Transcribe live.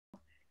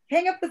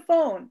Hang up the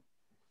phone.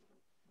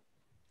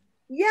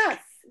 Yes,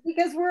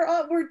 because we're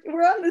on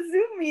the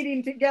Zoom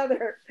meeting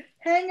together.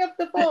 Hang up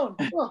the phone.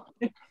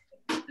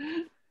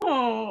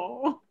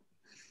 Oh.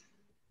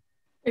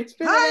 It's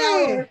been an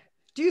hour.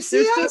 Do you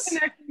see us?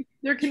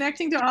 They're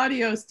connecting to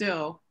audio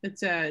still, it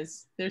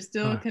says. They're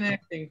still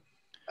connecting.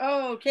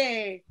 Oh,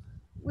 okay.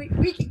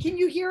 Can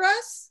you hear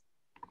us?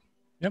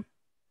 Yep.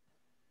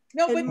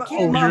 No, but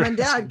Mom and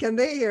Dad, can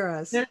they hear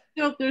us?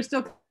 They're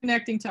still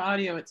connecting to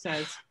audio, it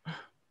says.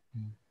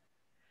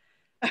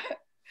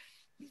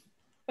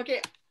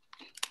 Okay.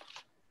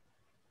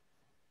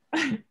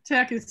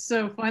 Tech is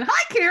so fun.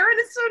 Hi, Karen.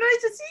 It's so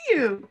nice to see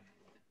you.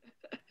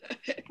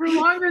 For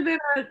longer than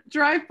a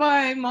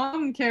drive-by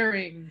mom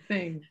carrying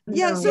thing.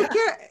 Yeah, so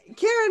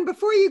Karen,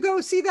 before you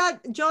go, see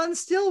that John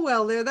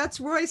Stillwell there? That's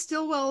Roy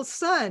Stillwell's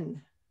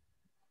son.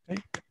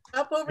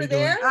 Up over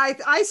there?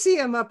 I see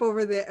him up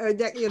over there,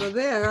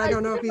 there. I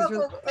don't know if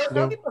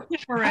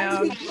he's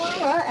around.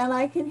 And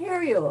I can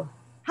hear you.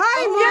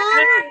 Hi, Mom.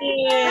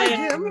 Hi,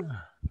 Jim.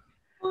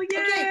 Oh,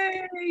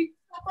 yay. Okay.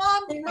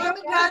 Mom and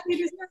Dad, can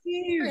you put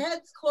your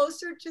heads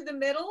closer to the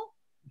middle?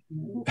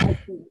 I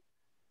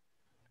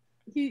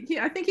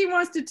think he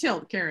wants to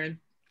tilt, Karen.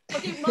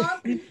 Okay,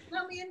 Mom, can you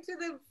come into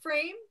the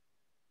frame?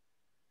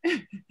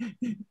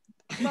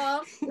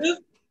 Mom,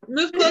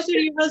 move closer to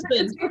your husband.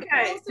 It's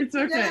okay. It's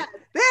okay.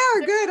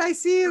 There, good. I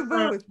see you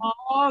both.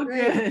 Oh,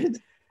 good.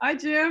 Hi,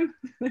 Jim.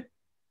 Yeah,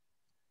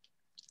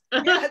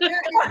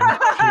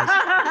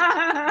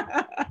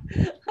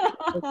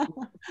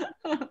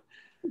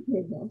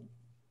 there you go.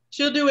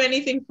 She'll do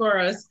anything for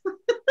us.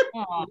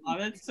 Oh,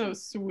 that's so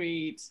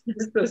sweet.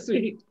 It's so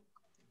sweet.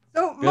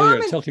 So, Mom,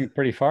 you're tilting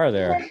pretty far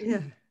there.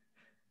 Yeah.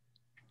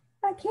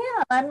 I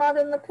can't. I'm not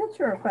in the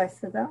picture if I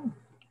sit down.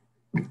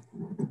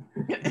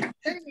 There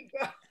you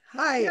go.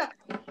 Hi. Yeah.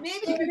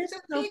 Maybe you can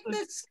take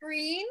the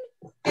screen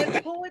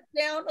and pull it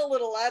down a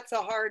little. That's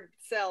a hard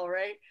sell,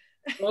 right?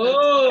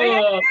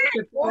 Oh,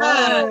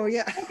 oh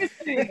yeah.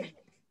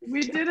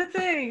 We did a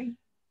thing.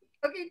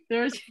 Okay.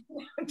 There's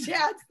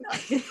Dad's not.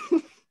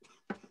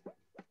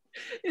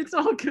 It's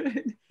all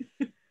good.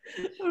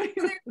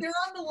 They're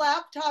on the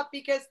laptop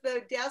because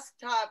the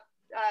desktop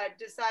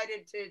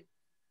decided to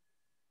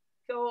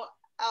go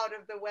out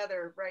of the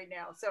weather right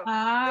now. So they're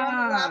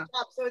on the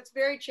laptop, so it's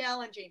very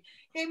challenging.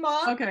 Hey,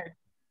 Mom. Okay.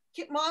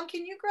 Mom,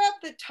 can you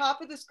grab the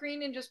top of the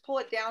screen and just pull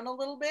it down a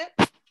little bit?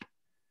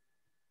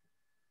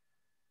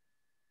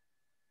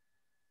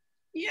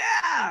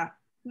 Yeah.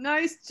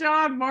 Nice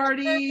job,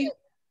 Marty.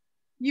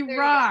 You there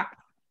rock.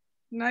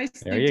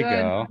 Nicely there you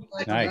done. go.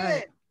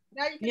 Nice.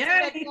 Now you can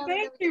Yay,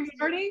 thank you,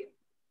 Marty.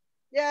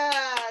 Yeah,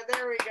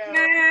 there we go.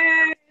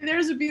 Yay,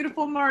 there's a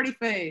beautiful Marty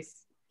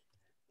face.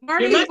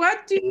 Marty,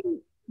 what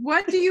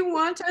do you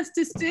want us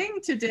to sing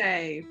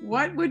today?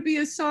 What would be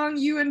a song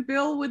you and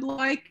Bill would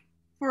like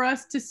for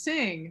us to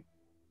sing?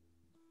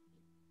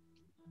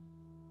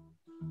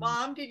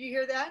 Mom, did you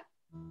hear that?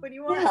 What do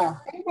you want? Yeah,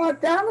 I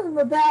want Down in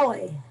the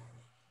Valley.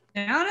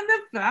 Down in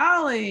the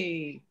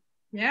Valley.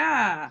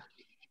 Yeah.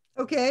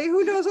 Okay,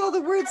 who knows all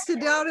the words to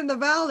Down in the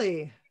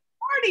Valley?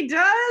 Marty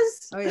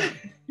does. Oh yeah.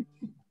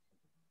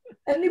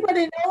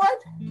 Anybody know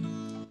it?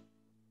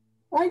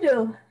 I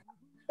do.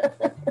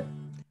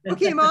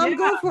 Okay, Mom,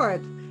 go for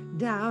it.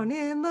 Down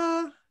in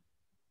the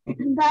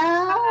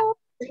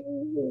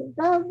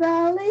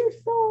valley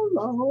so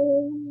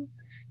low,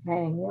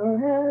 hang your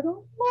head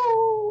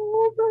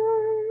over,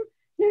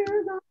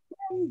 hear the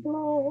wind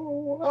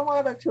blow. I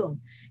want a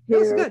tune.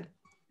 That's good.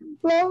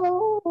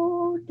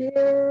 Blow,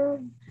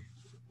 dear,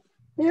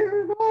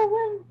 hear the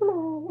wind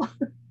blow.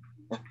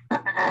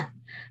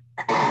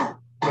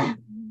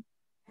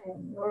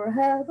 Hang your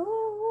head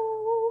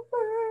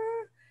over,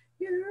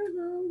 hear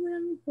the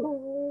wind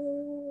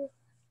blow.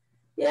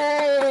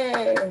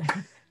 Yay!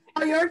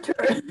 Now your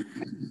turn.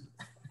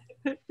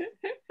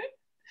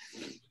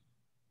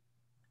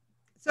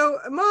 So,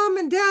 Mom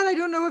and Dad, I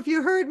don't know if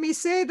you heard me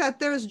say that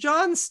there's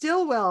John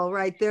Stillwell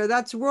right there.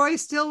 That's Roy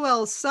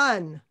Stillwell's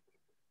son.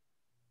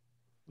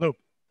 Hello.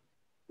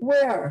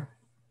 Where?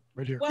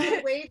 Right here.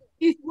 Well, wait.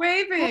 He's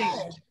waving.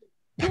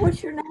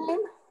 What's your name?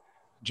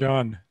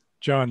 John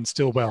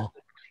Stillwell.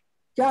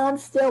 John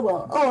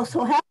Stillwell. Oh,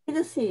 so happy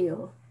to see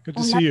you. Good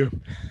to see you.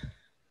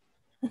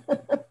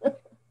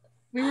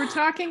 We were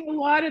talking a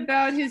lot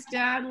about his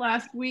dad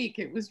last week.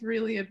 It was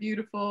really a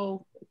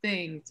beautiful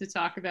thing to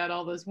talk about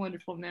all those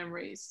wonderful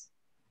memories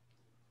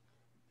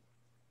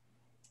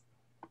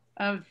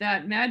of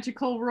that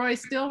magical Roy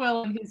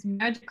Stillwell and his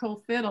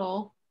magical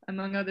fiddle,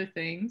 among other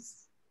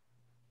things,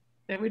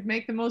 that would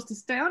make the most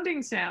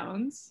astounding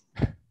sounds.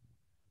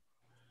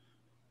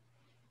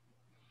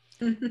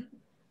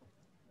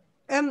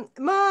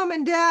 Mom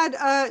and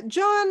Dad,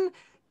 John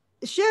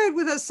shared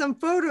with us some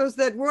photos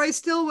that Roy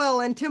Stillwell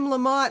and Tim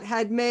Lamont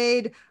had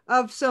made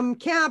of some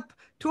camp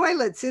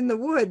toilets in the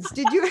woods.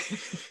 Did you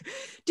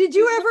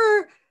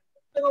ever?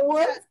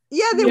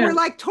 Yeah, they were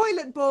like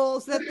toilet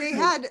bowls that they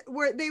had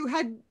where they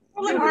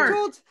were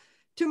told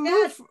to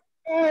move.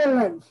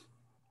 Toilets.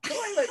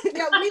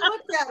 Yeah, we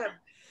looked at them.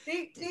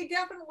 They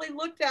definitely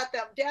looked at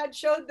them. Dad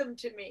showed them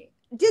to me.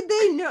 Did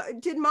they know?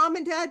 Did Mom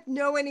and Dad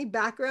know any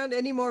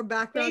more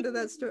background to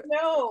that story?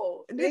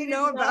 No, they didn't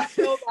know about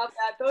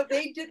that.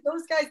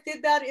 Those guys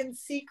did that in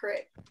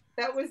secret.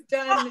 That was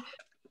done.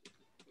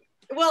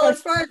 Well,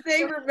 as far as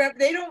they remember,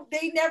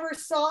 they never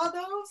saw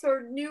those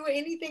or knew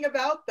anything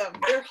about them.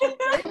 They're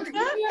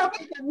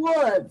up in the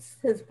woods,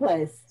 his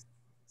place.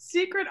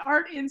 Secret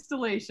art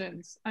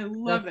installations. I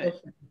love it.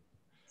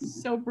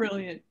 So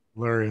brilliant.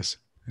 Hilarious.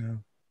 Yeah.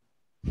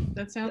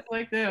 That sounds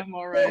like them,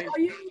 all right. Are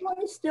you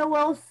Roy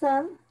Stillwell's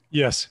son?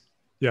 Yes.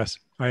 Yes,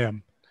 I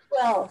am.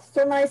 Well,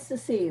 so nice to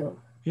see you.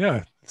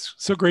 Yeah, it's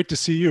so great to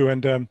see you.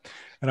 And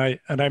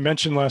I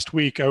mentioned last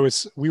week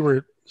we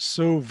were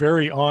so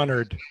very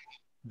honored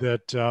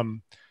that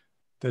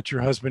that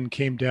your husband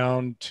came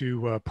down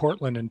to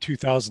Portland in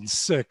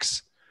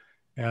 2006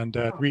 and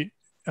at Reed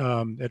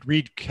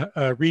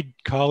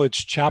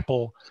College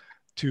Chapel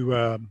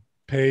to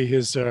pay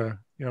his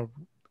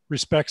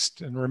respects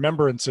and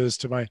remembrances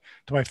to my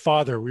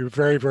father. We were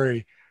very,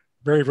 very,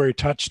 very, very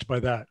touched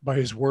by that, by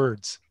his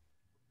words.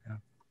 Yeah.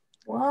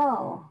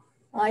 Wow,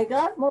 I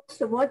got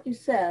most of what you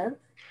said.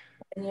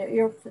 And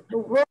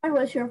Roy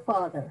was your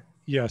father.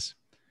 Yes,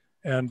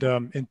 and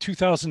in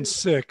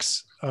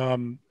 2006,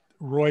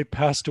 Roy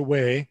passed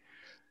away,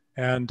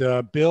 and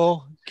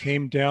Bill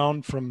came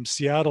down from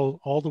Seattle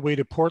all the way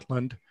to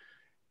Portland,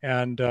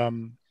 and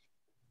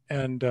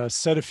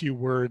said a few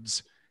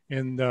words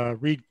in the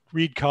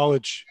Reed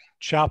College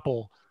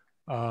Chapel,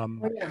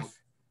 Yes.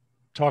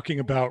 talking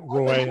about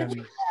Roy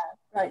and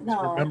right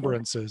now,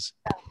 remembrances.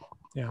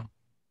 Yeah.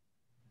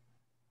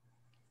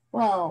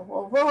 Wow.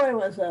 Well, Roy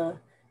was a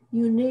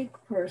unique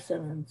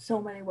person in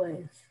so many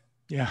ways.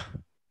 Yeah.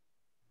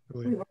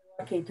 Really. We were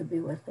lucky to be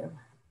with him.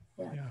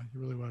 Yeah. Yeah, he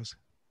really was.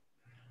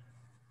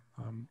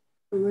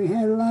 We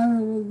had a lot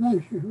of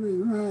adventures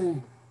with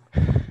Roy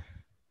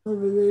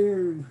over the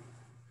years.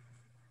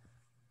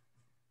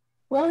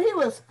 Well, he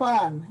was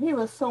fun. He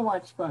was so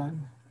much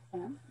fun.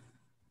 Yeah.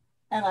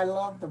 And I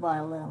loved the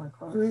violin, of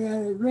course. We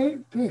had a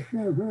great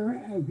picture of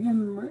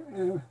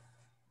him.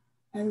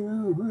 I don't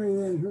know where it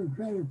is. We'll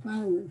try to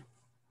find it.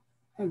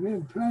 I've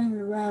been playing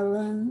the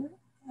violin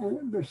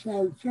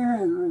beside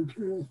Sharon when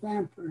she was a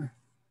sampler.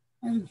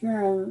 And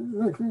Sharon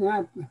looking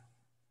up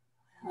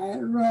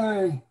at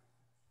Roy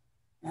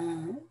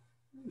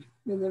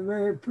with a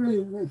very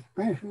pleased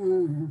expression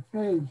on her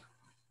face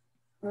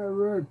while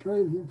Roy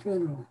played the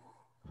fiddle.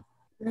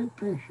 Great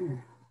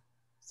picture.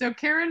 So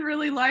Karen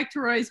really liked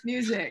Roy's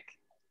music.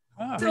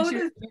 Ah. So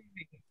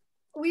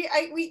we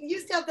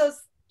used to have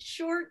those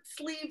short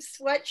sleeve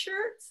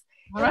sweatshirts.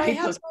 And I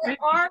had my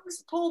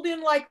arms pulled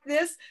in like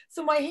this,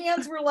 so my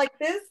hands were like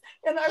this,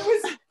 and I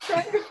was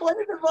trying to play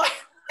the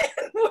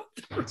violin.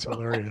 That's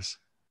hilarious.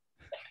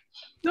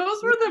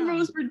 Those were the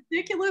most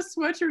ridiculous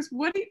sweatshirts.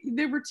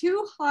 They were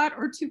too hot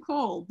or too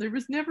cold. There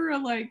was never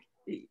a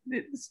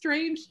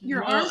strange.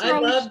 Your arms were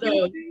always love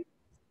those.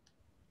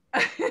 I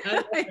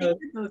hated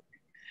those.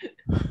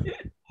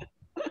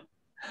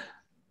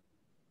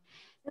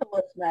 It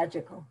was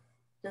magical.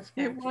 Just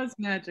It was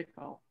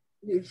magical.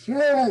 The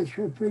toilets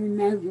were pretty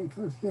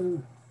magical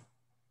too.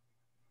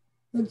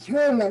 The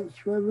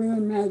toilets were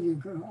really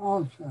magical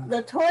also.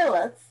 The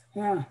toilets?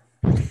 Yeah.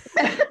 Why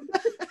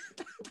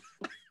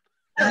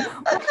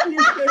do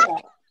you say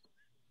that?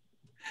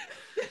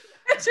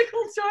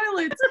 Magical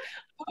toilets.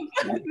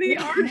 The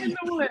art in the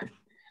wood.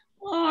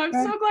 Oh, I'm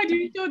so glad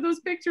you showed those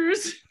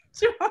pictures,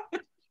 John.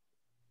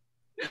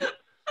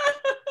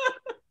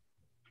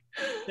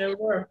 There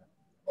were.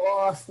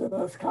 Lost in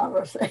this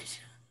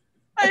conversation.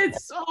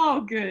 It's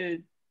all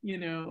good,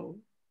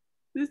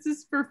 This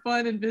is for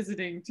fun and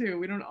visiting too.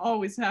 We don't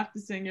always have to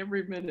sing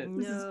every minute.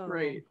 This is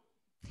great.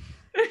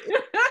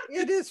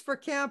 It is for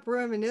camp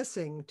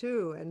reminiscing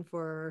too, and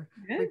for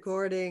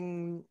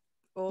recording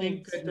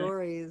old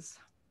stories.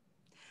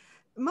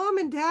 Mom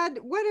and Dad,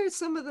 what are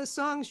some of the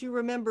songs you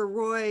remember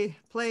Roy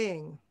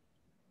playing?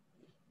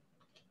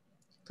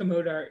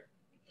 Commode art.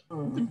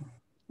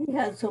 He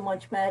had so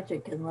much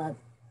magic in that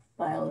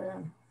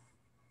violin.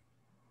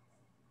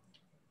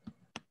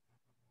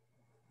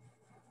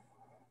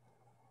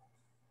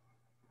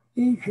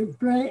 He could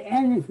play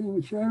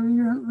anything, so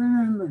you don't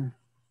remember.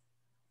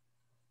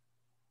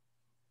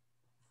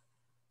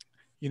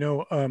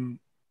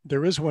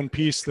 There is one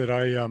piece that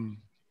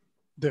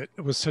that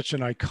was such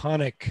an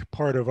iconic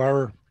part of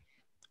our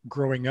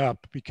growing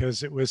up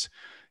because it was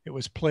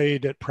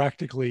played at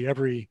practically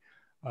every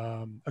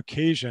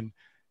occasion,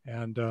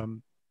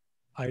 and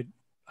I'd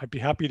be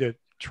happy to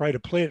try to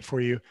play it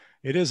for you.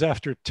 It is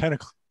after 10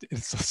 o'clock.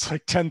 It's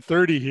like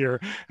 10:30 here,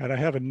 and I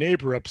have a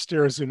neighbor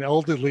upstairs, an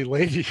elderly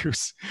lady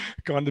who's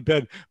gone to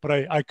bed. But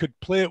I could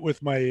play it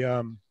with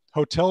my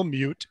hotel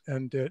mute,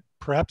 and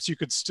perhaps you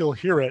could still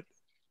hear it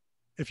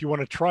if you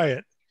want to try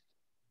it.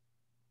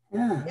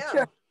 Yeah.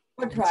 Sure.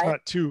 We'll try. It's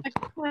not too.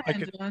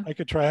 I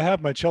could try. I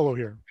have my cello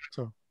here,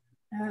 so.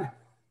 Yeah.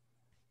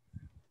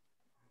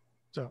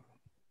 So.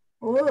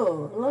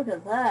 Ooh, look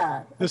at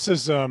that. This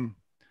is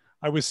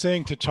I was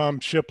saying to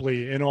Tom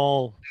Shipley, in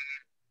all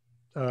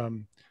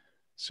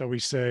So we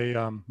say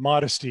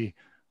modesty.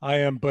 I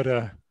am but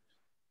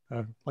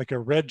like a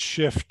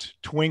redshift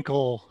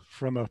twinkle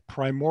from a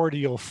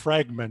primordial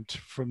fragment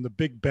from the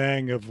big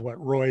bang of what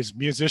Roy's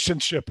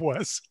musicianship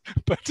was.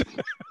 But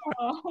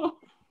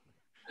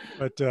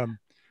but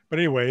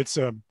anyway, it's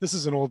this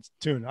is an old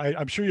tune.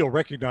 I'm sure you'll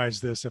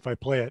recognize this if I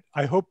play it.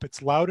 I hope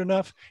it's loud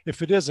enough.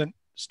 If it isn't,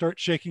 start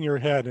shaking your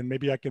head and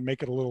maybe I can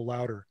make it a little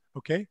louder.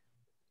 Okay?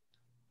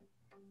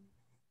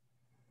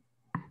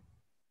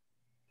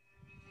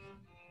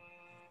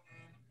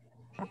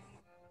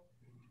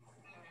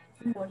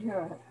 Not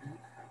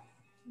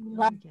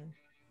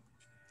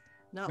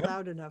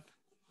loud enough.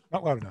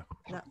 Not loud enough.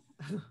 No.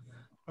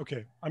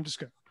 Okay, I'm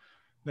just gonna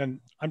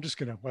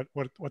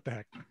what the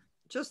heck?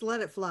 Just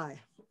let it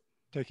fly.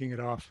 Taking it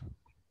off.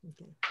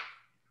 Okay.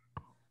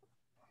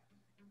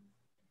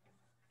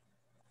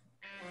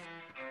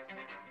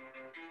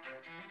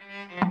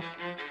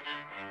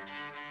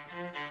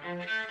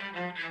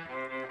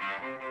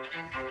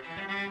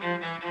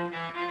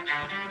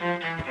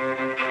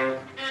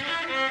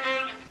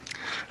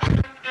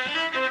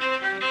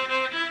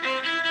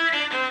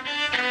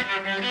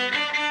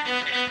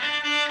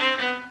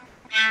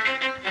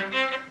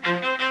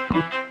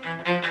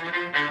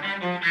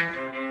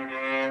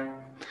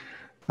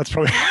 That's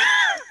probably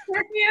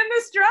Turkey in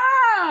the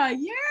Straw.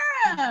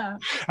 Yeah.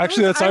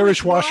 actually that's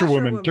Irish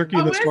washerwoman. Turkey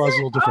in the straw is a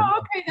little different. Oh,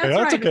 okay, that's yeah,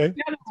 that's right. okay.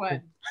 The other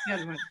one. The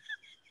other one.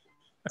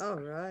 All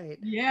right.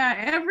 Yeah,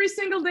 every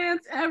single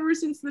dance ever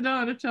since the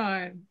dawn of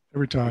time.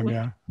 Every time,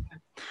 yeah.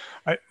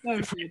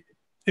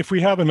 If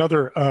we have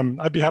another,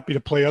 I'd be happy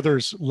to play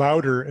others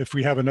louder if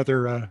we have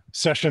another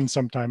session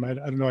sometime. I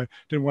don't know. I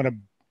didn't want to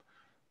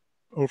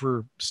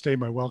overstay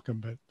my welcome,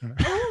 but.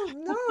 Oh,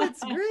 no,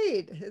 it's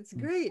great. It's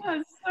great.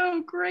 That's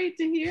so great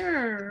to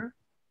hear.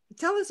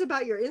 Tell us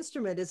about your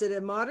instrument. Is it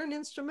a modern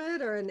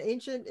instrument or an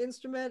ancient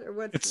instrument or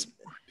what? It's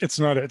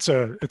not. It's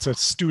a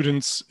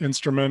student's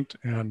instrument,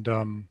 and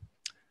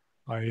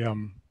I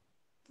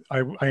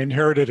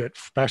inherited it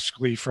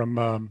basically from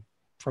a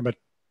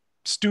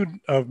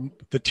student of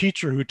the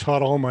teacher who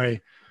taught all my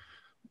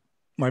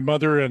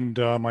mother and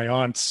my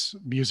aunt's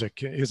music.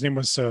 His name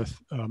was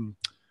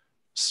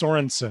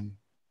Sorensen,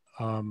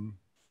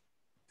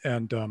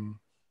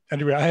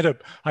 anyway,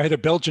 I had a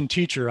Belgian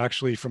teacher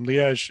actually from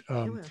Liège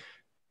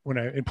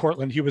in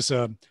Portland. He was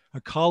a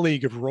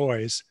colleague of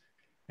Roy's,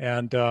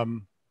 and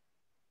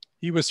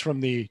he was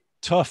from the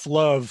tough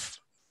love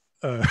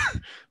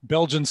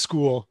Belgian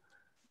school,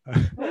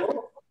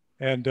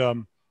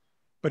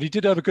 but he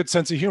did have a good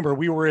sense of humor.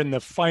 We were in the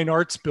Fine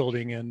Arts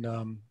building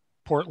in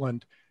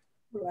Portland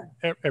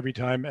every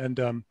time, and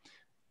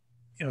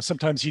you know,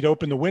 sometimes he'd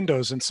open the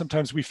windows, and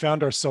sometimes we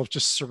found ourselves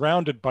just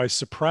surrounded by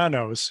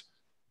sopranos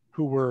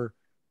who were,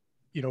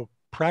 you know,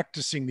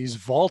 practicing these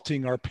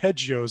vaulting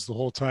arpeggios the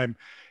whole time.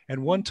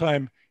 And one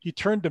time he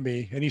turned to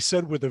me and he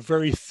said with a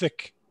very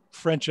thick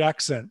French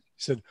accent,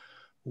 he said,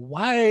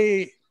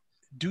 "Why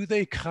do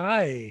they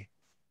cry?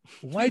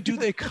 Why do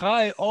they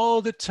cry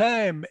all the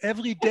time?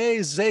 Every day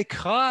they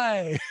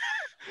cry."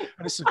 And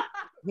I said,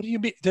 "What do you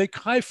mean? They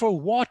cry for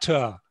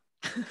water."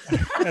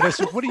 And I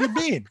said, "What do you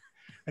mean?"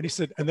 And he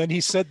said, and then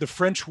he said the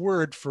French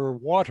word for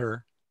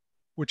water,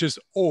 which is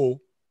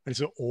eau. And he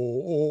said,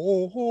 "Oh,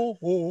 oh, oh,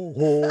 oh,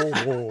 oh,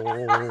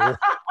 oh."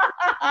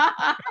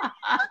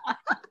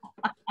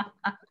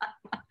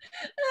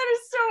 That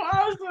is so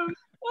awesome.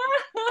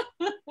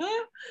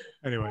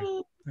 Anyway.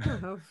 Oh,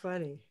 how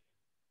funny.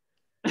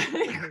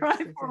 They cry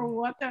for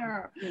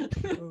water.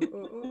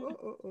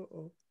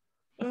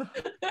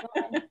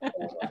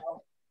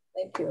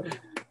 Thank you.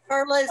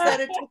 Carla, is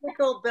that a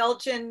typical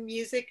Belgian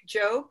music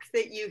joke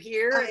that you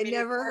hear? I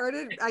never heard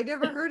it. I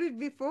never heard it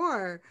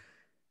before.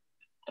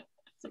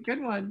 It's a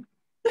good one.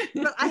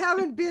 But I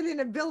haven't been in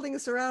a building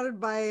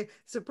surrounded by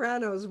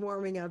sopranos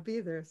warming up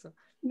either. So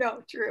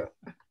no, true.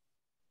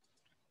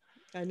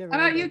 I never. How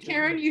about you,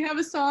 Karen? You have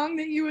a song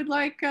that you would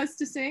like us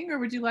to sing, or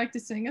would you like to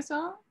sing a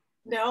song?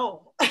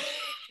 No.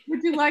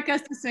 Would you like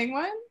us to sing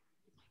one?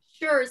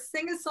 Sure,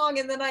 sing a song,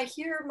 and then I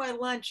hear my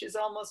lunch is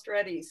almost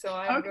ready. So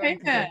I'm okay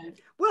then.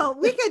 Well,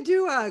 we could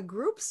do a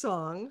group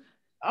song.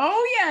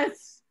 Oh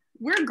yes,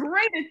 we're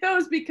great at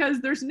those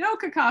because there's no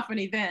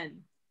cacophony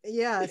then.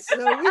 Yeah, so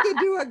we could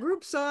do a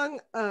group song.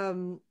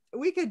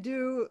 We could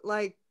do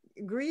like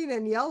Green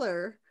and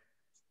Yeller.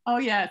 Oh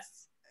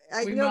yes.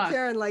 I know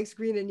Karen likes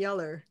Green and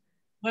Yeller.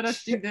 Let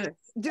us do this.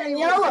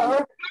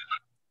 Yellow.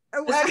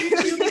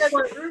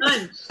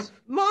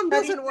 Mom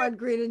doesn't want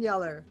Green and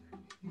Yeller.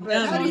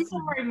 Sorry,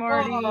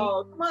 Marty.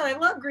 Oh, come on, I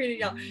love Green and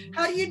Yellow.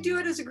 How do you do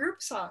it as a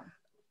group song?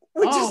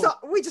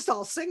 We just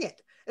all sing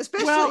it,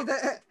 especially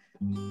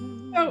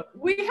So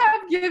we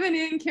have given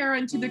in,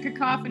 Karen, to the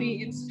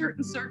cacophony in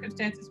certain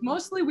circumstances.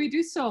 Mostly we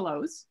do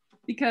solos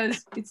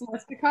because it's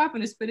less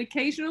cacophonous, but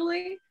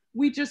occasionally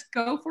we just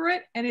go for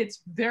it and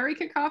it's very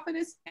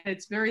cacophonous and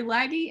it's very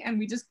laggy and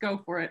we just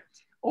go for it.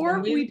 Or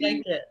we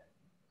do it.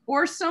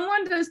 Or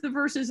someone does the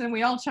verses and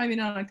we all chime in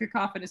on a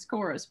cacophonous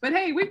chorus. But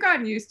hey, we've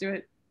gotten used to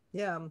it.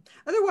 Yeah.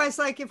 Otherwise,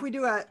 like if we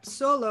do a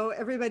solo,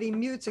 everybody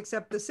mutes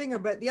except the singer,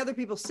 but the other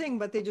people sing,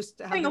 but they just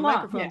have Sing their along,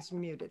 microphones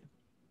muted.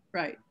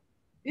 Right.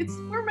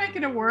 We're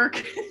making it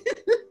work.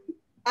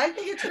 I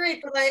think it's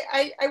great, but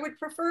I would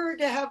prefer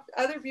to have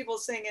other people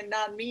sing and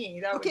not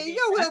me. That Okay,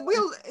 would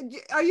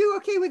be are you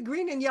okay with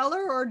Green and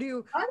Yeller, or do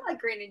you? I like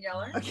Green and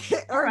Yeller.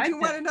 Okay, or Right, do you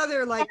want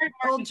another like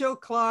old Joe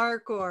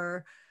Clark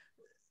or?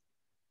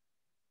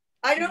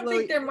 I don't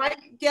think their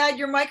Dad,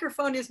 your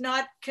microphone is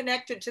not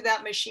connected to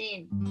that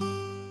machine.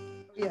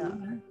 Yeah.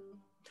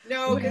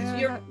 No, because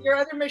your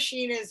other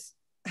machine is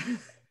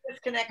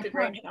disconnected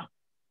right now.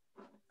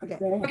 Okay.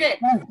 Okay.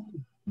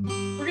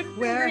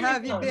 Where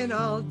have you been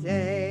all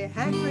day,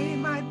 Henry,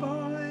 my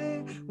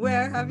boy?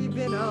 Where have you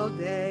been all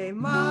day,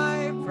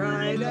 my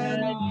pride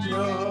and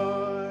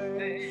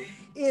joy?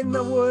 In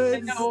the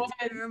woods,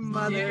 dear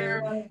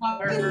mother.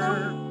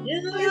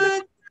 In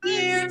the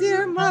woods,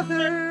 dear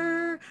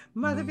mother.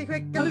 Mother, be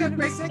quick, I'm gonna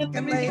be sick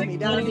and lay me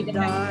down to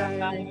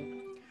die.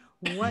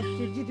 What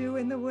did you do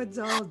in the woods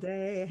all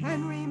day,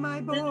 Henry,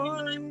 my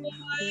boy?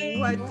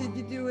 What did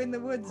you do in the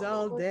woods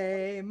all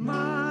day,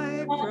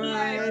 my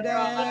pride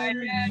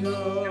and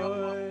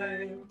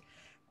joy?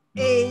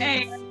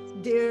 Ate,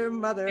 dear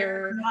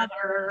mother.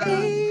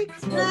 Ate,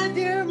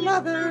 dear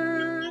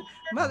mother.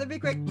 Mother, be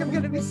quick, I'm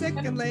gonna be sick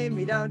and lay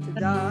me down to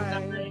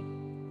die.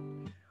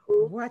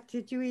 What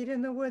did you eat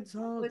in the woods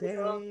all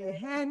day,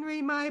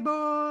 Henry, my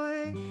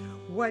boy?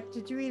 What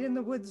did you eat in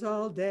the woods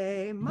all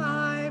day,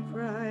 my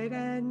pride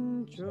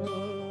and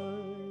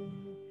joy?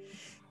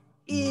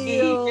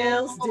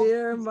 Eels,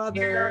 dear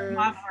mother.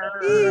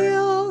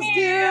 Eels,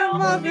 dear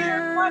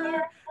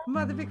mother.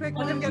 Mother, be quick,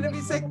 I'm gonna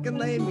be sick and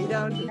lay me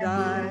down to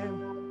die.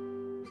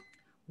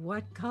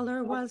 What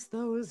color was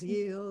those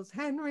eels,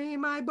 Henry,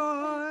 my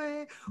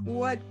boy?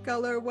 What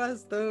color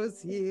was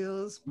those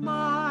eels,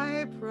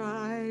 my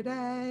pride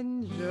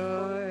and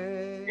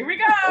joy? Here we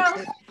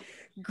go.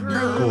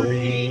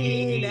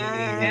 Green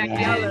and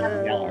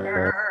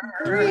yellow.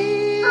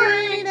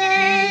 Green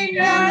and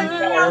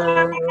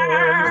yellow.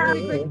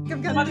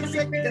 I'm gonna be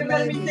sick and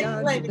lay me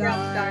down to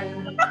die.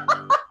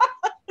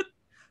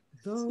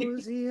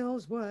 Those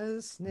eels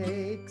was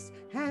snakes,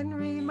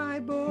 Henry, my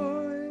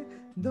boy.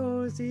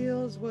 Those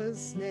eels was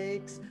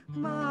snakes,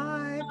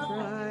 my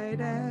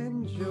pride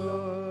and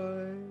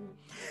joy.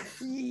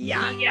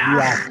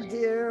 Yuck,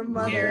 dear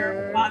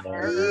mother.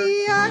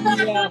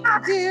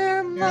 Yuck,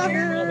 dear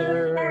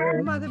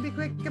mother. Mother, be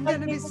quick, I'm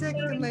gonna be sick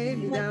and lay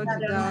me down to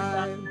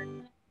die.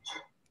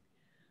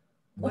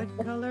 What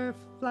color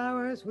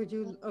flowers would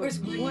you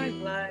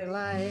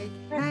like,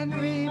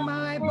 Henry,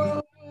 my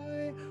boy?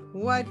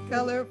 What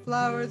color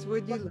flowers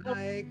would you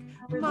like,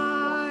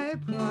 my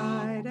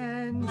pride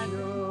and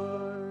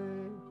joy?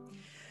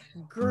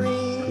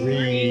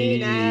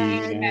 Green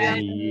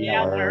and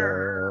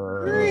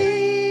yellow.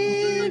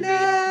 Green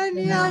and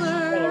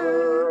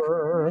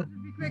yellow.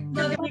 Be quick, I'm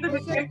gonna be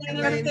sick and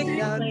lay me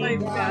down to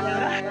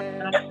die.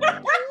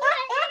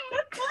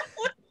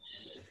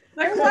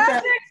 The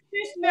classics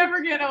just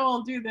never get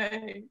old, do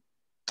they?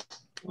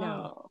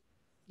 No.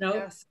 No.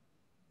 Yes.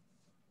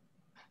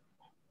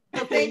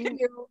 So thank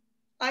you.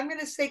 I'm going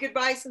to say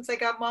goodbye since I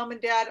got Mom and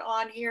Dad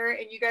on here,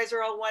 and you guys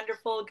are all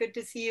wonderful. Good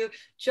to see you.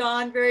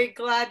 John, very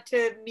glad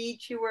to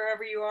meet you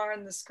wherever you are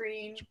on the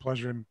screen. Such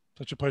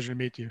a pleasure to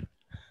meet you.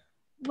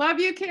 Love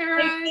you,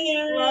 Karen.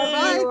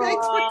 Bye.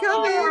 Thanks for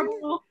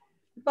coming.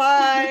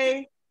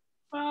 Bye.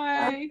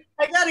 Bye.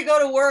 I got to go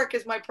to work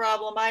is my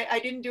problem. I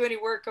didn't do any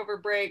work over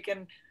break,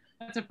 and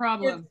that's a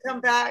problem.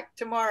 Come back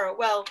tomorrow.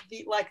 Well,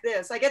 like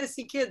this. I got to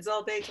see kids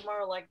all day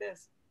tomorrow like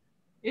this.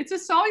 It's a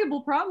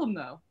soluble problem,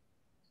 though.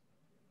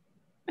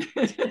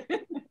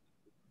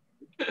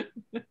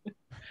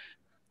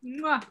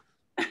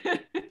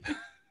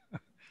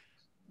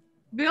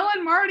 Bill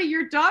and Marty,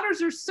 your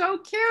daughters are so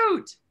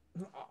cute.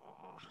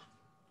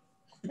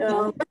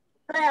 Them.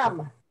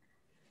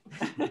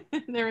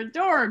 They're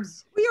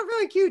adorbs. Well, you're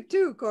very cute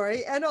too,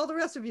 Corey, and all the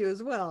rest of you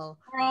as well.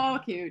 We're all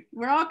cute.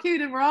 We're all cute,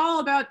 and we're all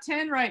about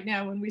 10 right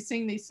now when we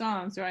sing these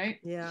songs, right?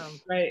 Yeah.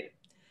 Right.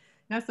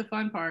 That's the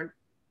fun part.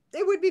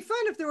 It would be fun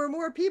if there were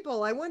more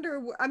people. I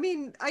wonder, I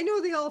mean, I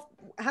know they all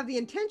have the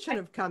intention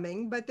of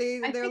coming, but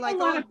they're like, a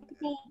lot of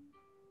people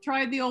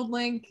tried the old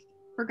link,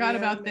 forgot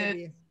about that.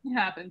 It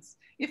happens.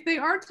 If they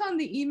aren't on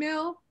the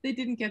email, they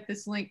didn't get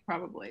this link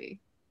probably.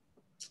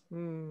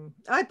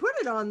 I put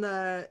it on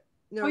the.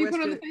 No, you put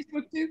it on the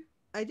Facebook too?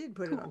 I did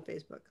put it on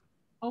Facebook.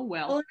 Oh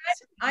well.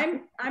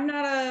 I'm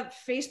not a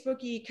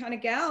Facebooky kind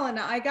of gal, and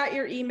I got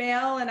your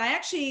email, and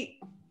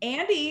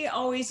Andy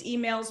always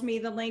emails me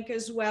the link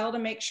as well to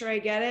make sure I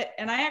get it.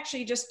 And I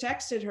actually just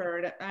texted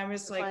her. I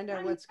was like, find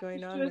out what's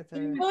going on with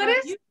her. Well,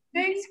 it is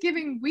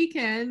Thanksgiving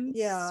weekend,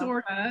 yeah,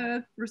 sort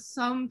of, for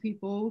some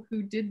people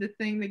who did the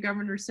thing the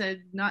governor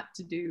said not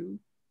to do.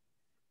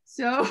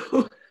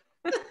 So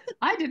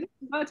I didn't,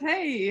 but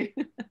hey.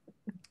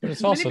 But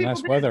it's also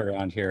nice weather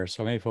around here,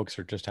 so many folks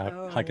are just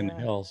out hiking the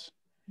hills.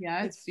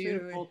 Yeah, it's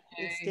beautiful.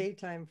 It's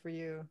daytime for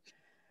you.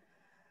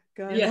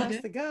 God bless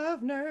the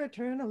governor,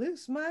 turn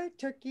loose my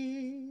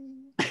turkey.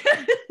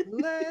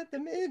 Let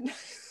them in.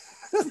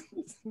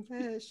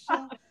 Special. She's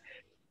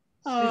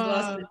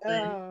lost it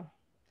Oh.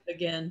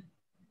 again.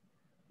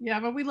 Yeah,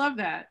 but we love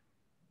that.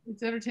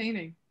 It's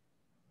entertaining.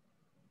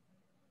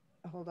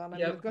 Hold on, I'm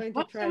Yep. going to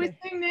What try should we to.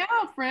 sing now,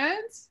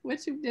 friends?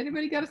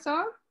 Anybody got a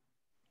song?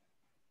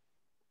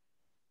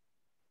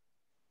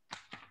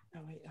 Oh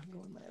wait, I'm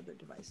going to my other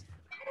device.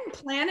 I didn't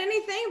plan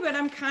anything, but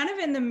I'm kind of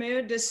in the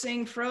mood to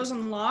sing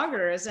Frozen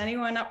Lager. Is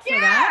anyone up for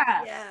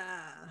that?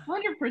 Yeah.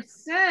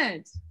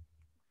 100%.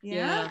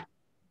 Yeah.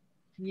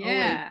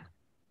 Yeah.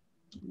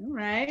 All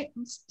right,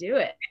 let's do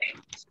it.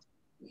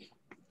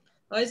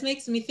 Always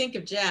makes me think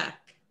of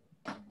Jack.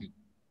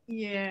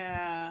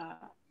 Yeah.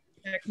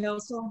 Jack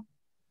Hilsel.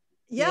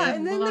 Yeah, Yeah.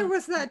 and then there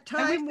was that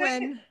And we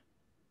time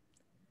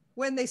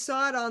when they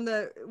saw it on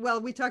the,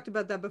 well, we talked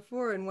about that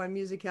before in one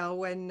Musicale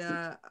when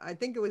I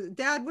think it was,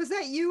 Dad, was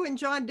that you and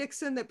John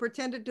Dixon that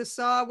pretended to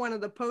saw one of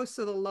the posts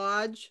of the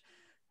lodge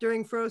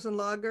during Frozen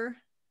Lager?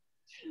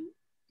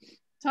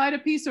 Tied a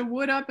piece of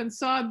wood up and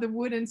sawed the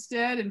wood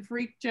instead and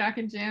freaked Jack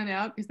and Jan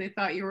out because they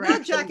thought you were Not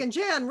actually Jack and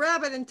Jan,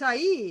 Rabbit and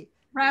Tai.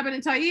 Rabbit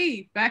and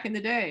Tai back in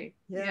the day.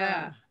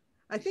 Yeah.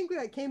 I think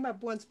that came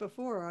up once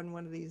before on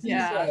one of these.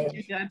 Yeah. Yeah.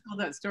 Your dad told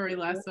that story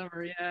last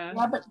summer. Yeah.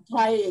 Robert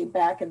Tyee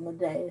back in the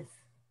days.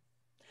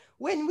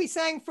 When we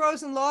sang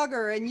Frozen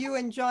Lager and you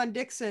and John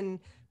Dixon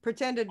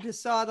pretended to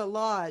saw the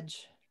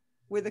lodge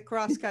with a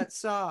crosscut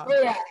saw.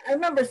 Oh yeah, I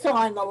remember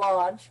sawing the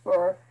lodge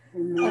for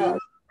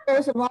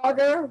Frozen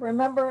Lager,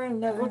 remember?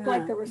 And it looked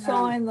like they were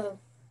sawing the...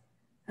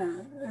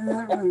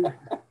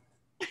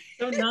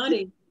 So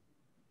naughty.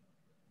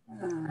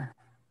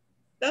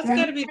 That's Yeah.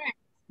 got to be.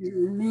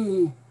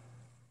 Me,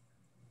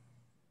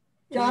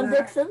 John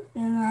Dixon?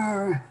 in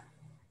our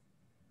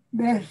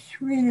best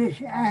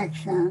Swedish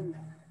accent,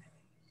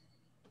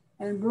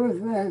 and both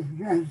of us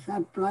dressed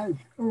up like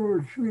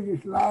old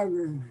Swedish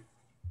loggers,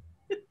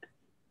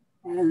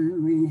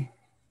 and we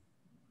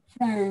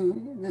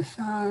sang the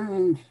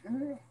song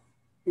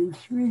in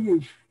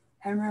Swedish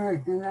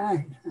American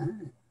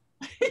accent.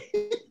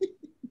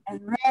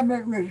 And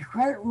Rabbit was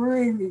quite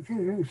worried because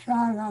we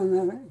saw it on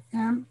the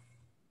camp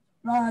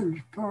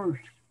lodge post.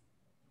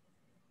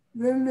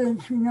 Little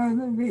did she know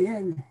that we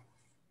had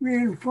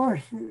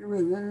reinforced it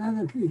with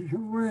another piece of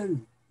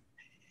wood.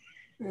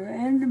 So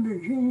in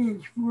between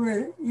each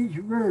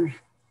verse,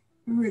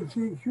 we would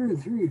take 2 or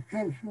 3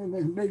 cuts with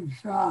a big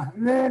saw.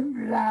 Lip,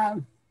 lap,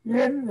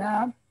 lip,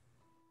 lap.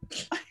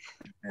 It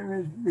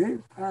was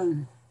great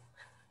fun.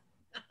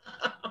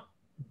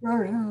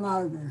 Frozen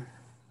Lager.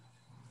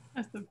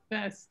 That's the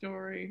best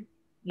story.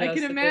 Yes, I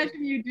can it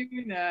imagine you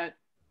doing that.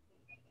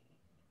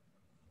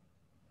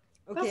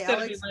 Okay, That's got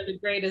to be Alex. one of the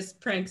greatest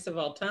pranks of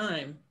all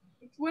time.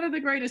 It's one of the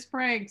greatest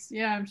pranks.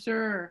 Yeah, I'm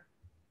sure.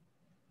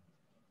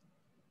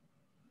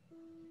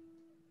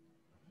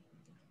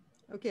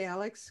 Okay,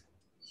 Alex.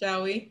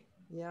 Shall we?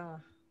 Yeah.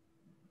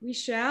 We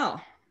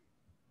shall.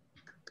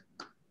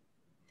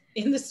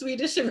 In the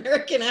Swedish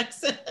American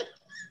accent.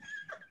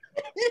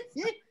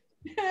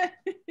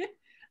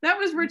 That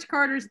was Rich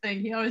Carter's thing.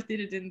 He always did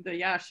it in the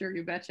 "Yeah, sure,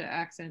 you betcha"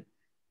 accent.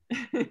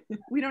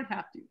 We don't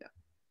have to though.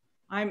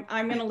 I'm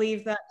going to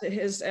leave that to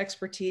his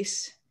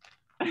expertise.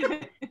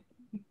 As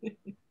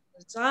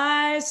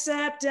I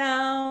sat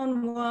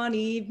down one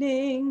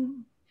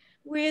evening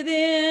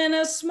within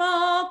a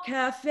small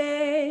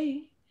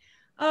cafe,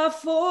 a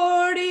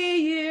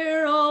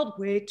 40-year-old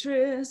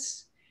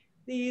waitress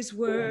these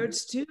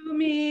words to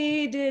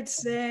me did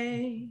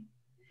say,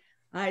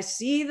 I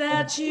see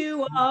that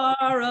you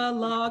are a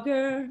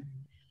logger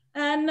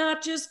and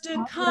not just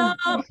a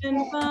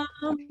common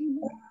bum.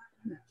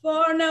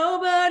 For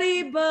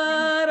nobody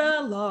but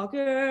a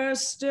logger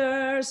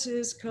stirs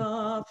his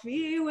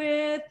coffee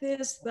with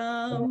his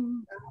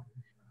thumb.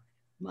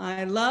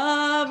 My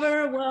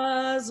lover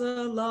was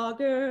a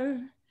logger.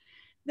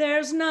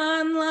 There's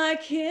none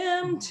like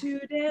him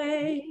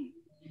today.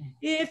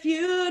 If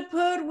you'd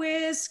put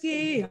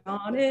whiskey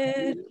on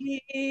it,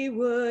 he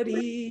would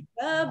eat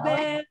a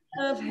bed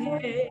of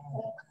hay.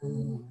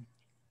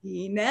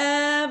 He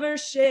never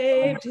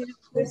shaved his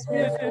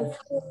whiskers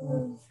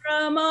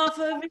from off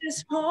of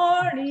his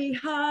horny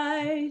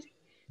hide.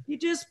 He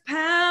just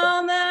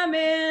pound them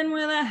in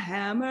with a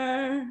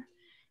hammer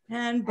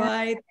and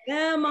bite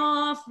them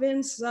off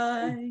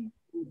inside.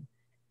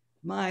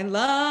 My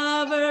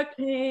lover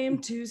came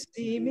to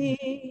see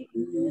me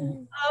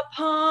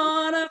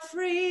upon a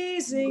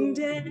freezing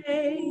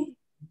day.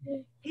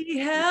 He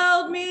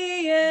held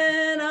me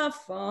in a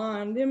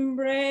fond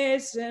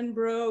embrace and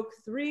broke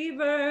 3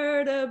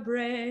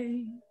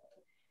 vertebrae.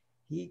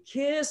 He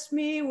kissed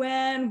me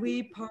when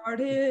we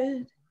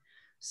parted,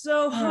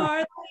 so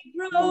hard he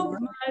broke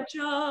my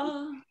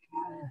jaw.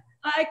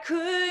 I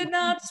could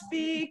not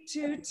speak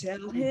to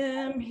tell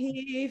him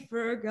he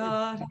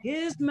forgot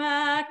his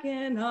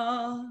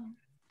mackinaw.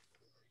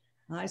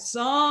 I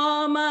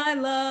saw my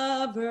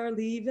lover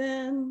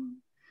leaving,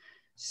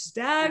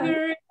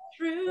 staggering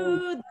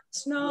through the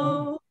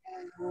snow,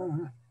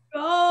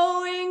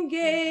 going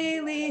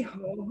gaily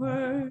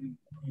homeward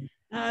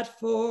at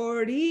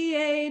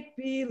 48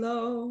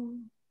 below.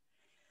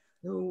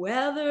 The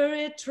weather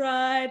it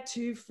tried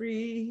to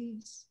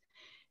freeze.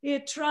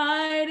 It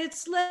tried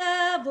its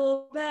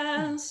level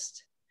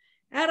best.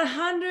 At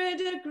 100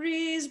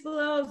 degrees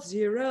below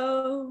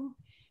zero,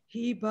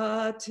 he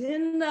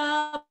buttoned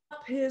up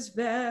his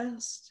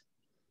vest.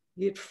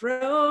 It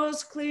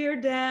froze clear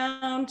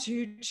down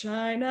to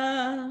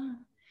China.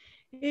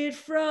 It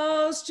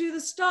froze to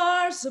the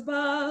stars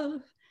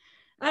above.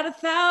 At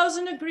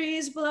 1,000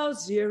 degrees below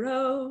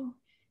zero,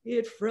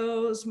 it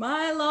froze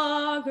my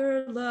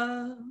logger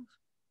love.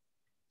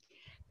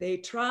 They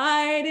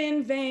tried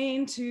in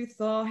vain to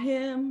thaw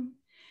him,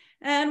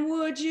 and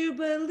would you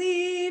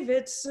believe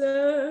it,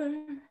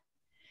 sir?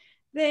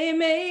 They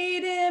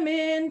made him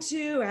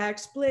into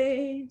axe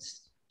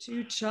blades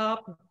to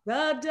chop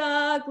the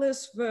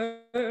Douglas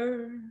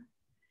fir.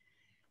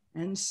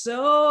 And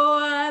so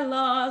I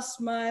lost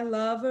my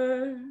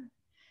lover,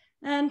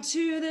 and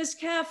to this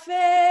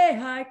cafe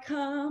I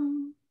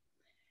come,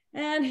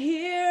 and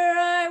here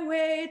I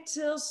wait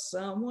till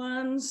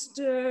someone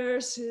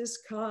stirs his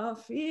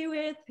coffee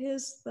with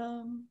his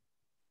thumb.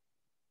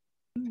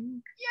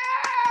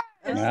 Yes!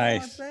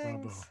 Nice.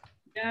 Bravo.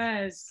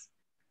 Yes.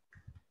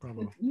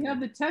 Bravo. You have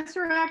the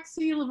Tesseract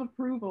seal of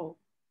approval.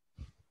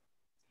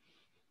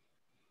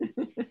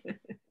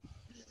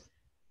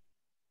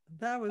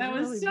 That was That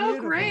was really so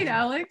beautiful. great,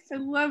 Alex. I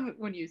love it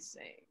when you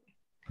sing.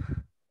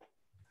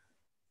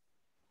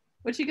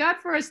 What you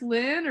got for us,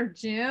 Lynn or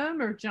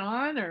Jim or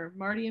John or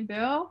Marty and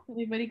Bill?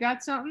 Anybody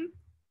got something?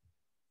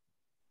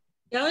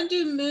 Y'all want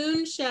to do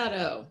Moon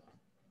Shadow?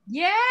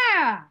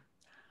 Yeah.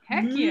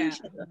 Heck Moon yeah.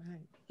 Shadow.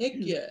 Heck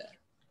yeah.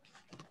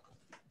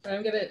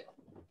 I'm going to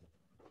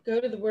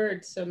go to the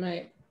words so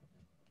my...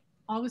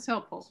 Always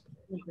helpful.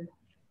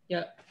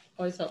 Yeah,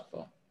 always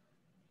helpful.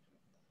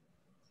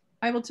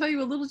 I will tell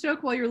you a little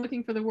joke while you're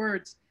looking for the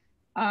words.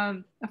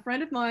 A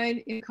friend of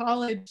mine in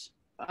college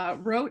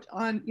wrote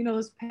on, you know,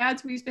 those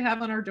pads we used to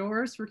have on our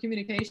doors for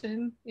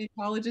communication in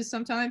colleges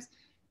sometimes,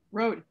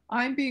 wrote,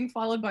 "I'm being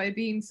followed by a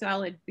bean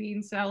salad,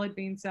 bean salad,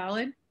 bean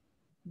salad."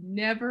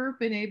 Never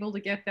been able to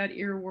get that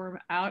earworm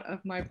out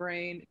of my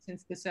brain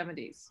since the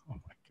 70s. Oh my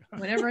God.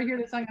 Whenever I hear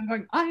the song, I'm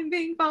going, "I'm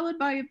being followed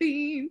by a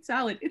bean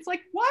salad." It's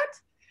like, what?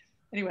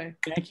 Anyway.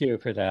 Thank you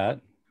for that.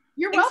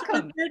 You're Thanks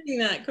welcome. for doing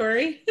that,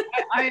 Corey.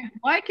 I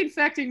like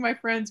infecting my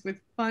friends with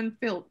fun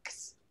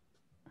filks.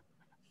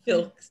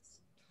 Filks.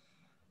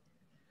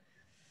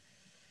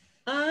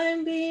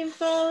 I'm being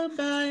followed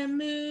by a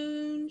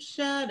moon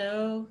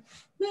shadow,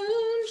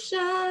 moon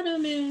shadow,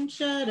 moon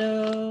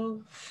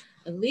shadow.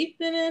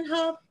 Leaping and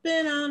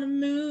hopping on a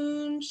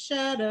moon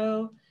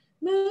shadow,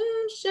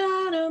 moon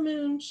shadow,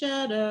 moon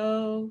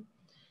shadow.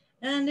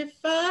 And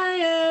if I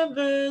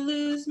ever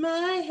lose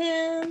my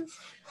hands,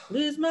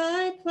 lose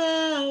my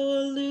plow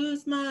or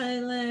lose my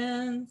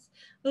lands,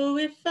 oh,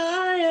 if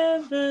I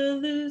ever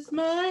lose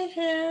my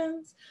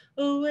hands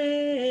away,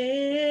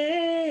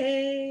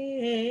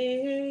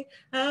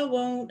 I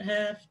won't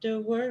have to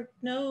work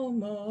no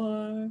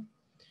more.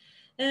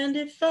 And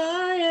if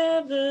I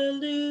ever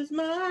lose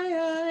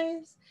my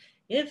eyes,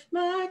 if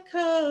my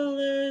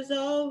colors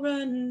all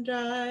run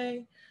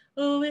dry,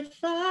 oh,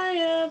 if I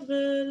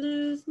ever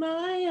lose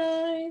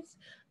my eyes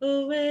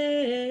away,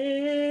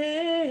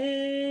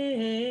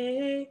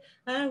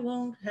 I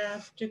won't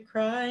have to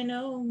cry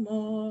no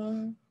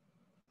more.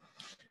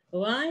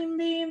 Oh, I'm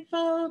being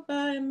followed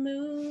by a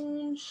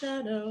moon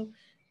shadow,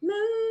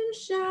 moon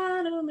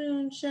shadow,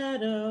 moon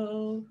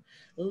shadow.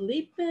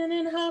 Leaping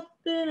and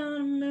hopping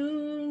on a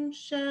moon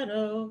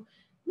shadow,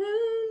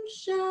 moon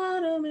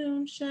shadow,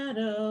 moon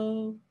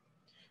shadow.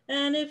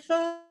 And if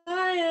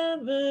I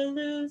ever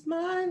lose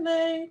my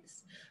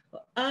legs,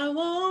 I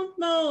won't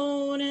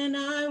moan and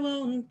I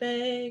won't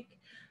beg.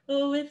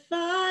 Oh, if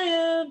I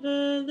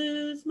ever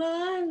lose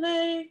my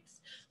legs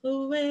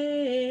away,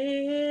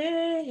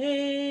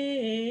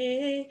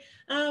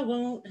 I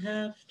won't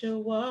have to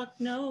walk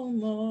no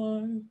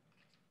more.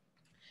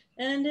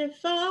 And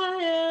if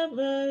I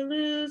ever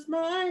lose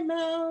my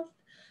mouth,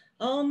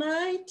 all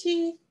my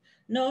teeth,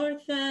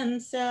 north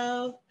and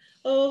south,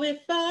 oh,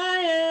 if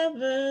I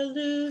ever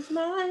lose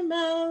my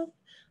mouth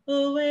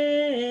away,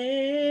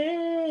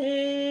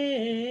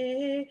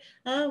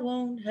 I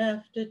won't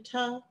have to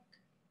talk.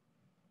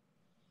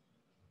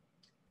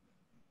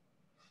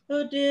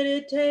 Oh, did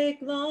it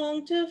take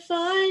long to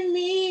find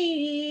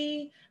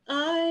me?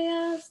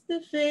 I asked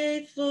the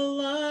faithful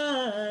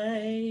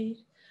light.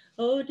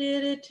 Oh,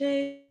 did it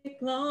take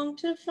long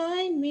to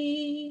find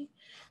me?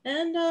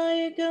 And are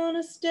you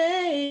gonna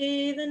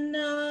stay the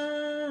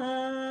night?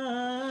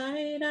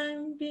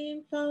 I'm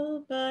being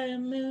followed by a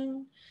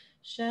moon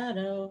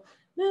shadow,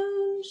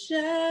 moon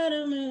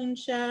shadow, moon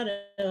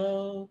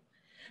shadow.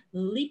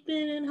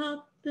 Leaping and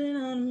hopping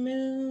on a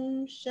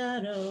moon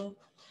shadow,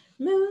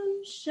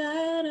 moon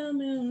shadow,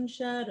 moon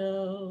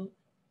shadow.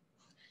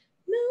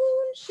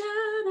 Moon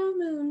shadow,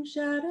 moon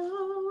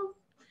shadow.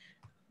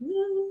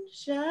 Moon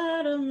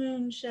shadow,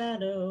 moon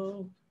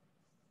shadow.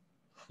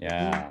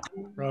 Yeah.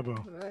 Bravo.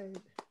 Right.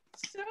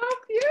 So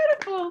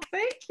beautiful.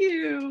 Thank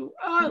you.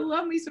 Oh, I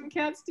love me some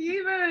Cat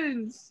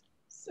Stevens.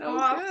 So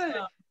Awesome.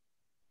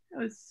 good. That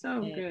was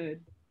so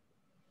good.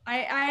 I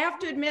have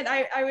to admit,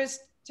 I was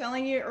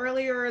telling you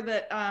earlier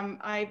that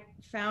I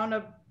found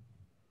a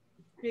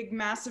big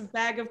massive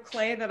bag of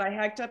clay that I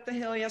hiked up the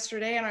hill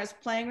yesterday, and I was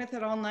playing with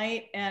it all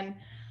night, and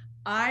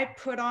I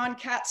put on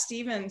Cat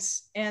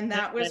Stevens, and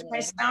that was my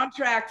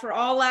soundtrack for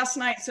all last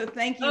night. So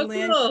thank you,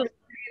 Lynn. Cool.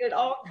 It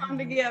all come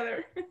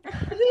together.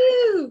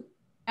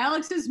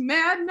 Alex's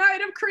mad night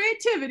of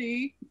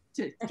creativity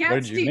to Cat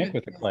What did you Stevens. make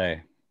with the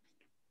clay?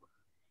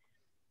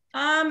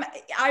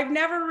 I've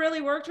never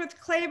really worked with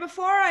clay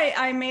before.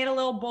 I made a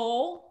little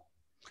bowl,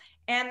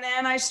 and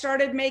then I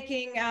started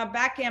making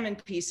backgammon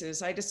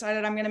pieces. I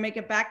decided I'm going to make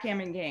a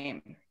backgammon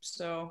game.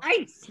 So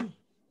nice.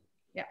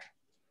 Yeah.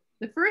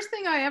 The first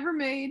thing I ever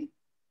made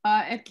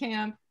at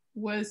camp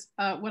was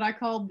what I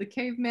called the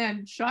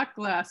caveman shot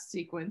glass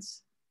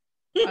sequence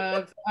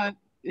of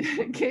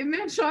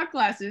caveman shot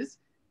glasses,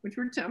 which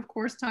were, of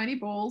course, tiny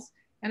bowls.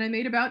 And I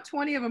made about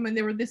 20 of them. And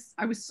they were this,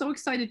 I was so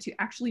excited to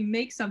actually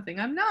make something.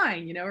 I'm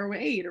 9, you know, or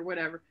 8 or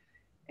whatever.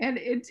 And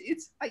it's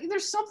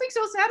there's something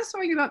so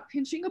satisfying about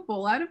pinching a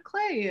bowl out of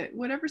clay at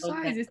whatever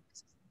size. Isn't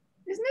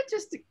it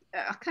just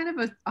a kind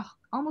of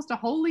almost a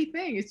holy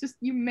thing? It's just,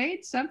 you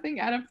made something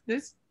out of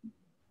this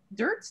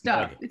dirt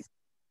stuff. Right. It's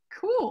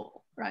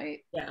cool,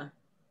 right? Yeah.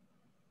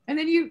 And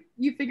then you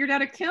figured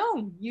out a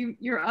kiln.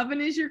 Your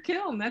oven is your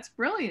kiln. That's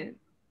brilliant.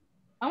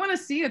 I want to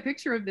see a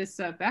picture of this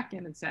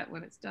backgammon set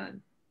when it's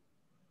done.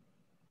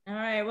 All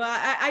right, well,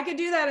 I could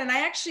do that. And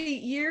I actually,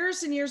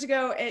 years and years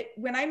ago,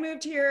 when I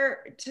moved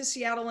here to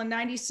Seattle in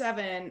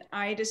 '97,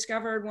 I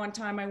discovered one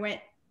time I went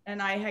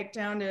and I hiked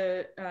down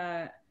to,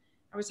 I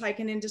was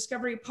hiking in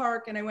Discovery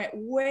Park, and I went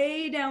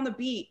way down the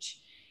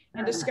beach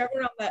and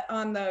discovered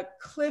on the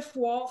cliff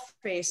wall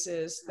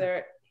faces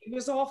there, it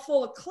was all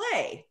full of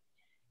clay.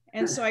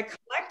 And so I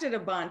collected a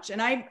bunch,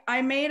 and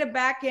I made a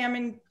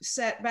backgammon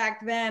set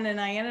back then,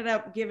 and I ended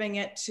up giving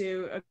it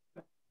to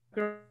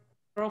a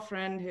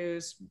girlfriend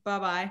who's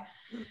bye-bye,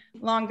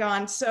 long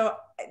gone. So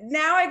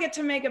now I get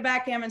to make a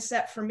backgammon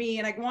set for me,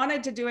 and I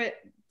wanted to do it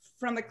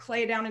from the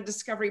clay down in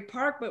Discovery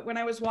Park, but when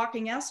I was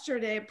walking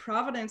yesterday,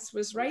 Providence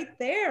was right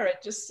there.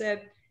 It just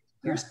said,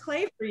 here's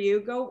clay for you,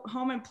 go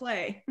home and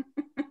play.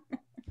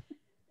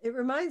 It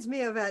reminds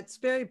me of at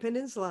Sperry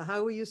Peninsula,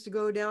 how we used to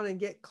go down and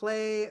get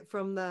clay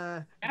from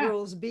the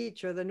Girls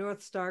Beach or the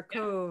North Star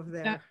Cove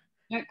there.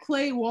 That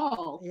clay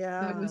wall.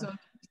 Yeah. That was on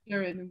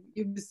there, and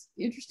it was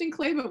interesting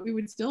clay, but we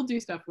would still do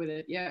stuff with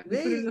it. Yeah, we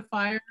put it in the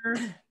fire.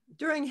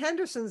 During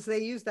Henderson's, they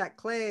used that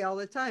clay all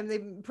the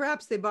time.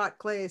 Perhaps they bought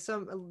clay a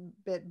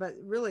bit, but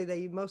really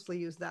they mostly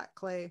used that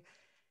clay.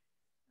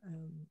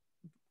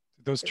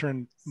 Those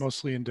turn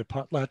mostly into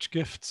potlatch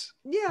gifts.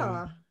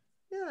 Yeah.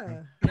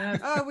 Yeah.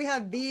 Oh, we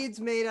have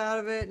beads made out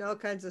of it and all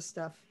kinds of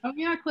stuff. Oh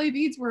yeah, clay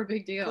beads were a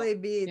big deal. Clay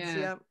beads,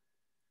 yeah.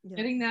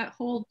 Getting that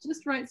hole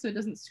just right so it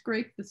doesn't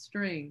scrape the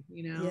string,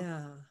 you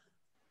know.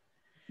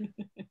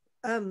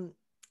 Yeah.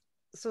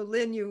 So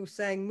Lynn, you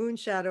sang Moon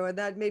Shadow, and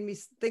that made me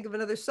think of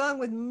another song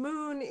with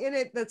moon in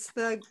it. That's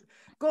the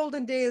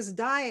Golden Day is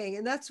Dying,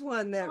 and that's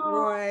one that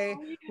Roy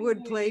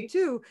would play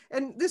too.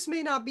 And this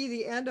may not be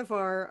the end of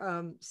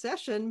our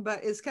session,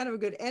 but it's kind of a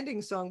good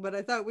ending song. But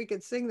I thought we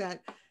could sing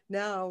that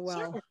now.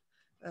 Well,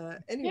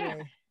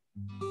 anyway,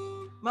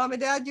 Mom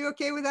and Dad, you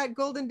okay with that?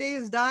 Golden Day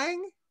is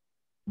Dying.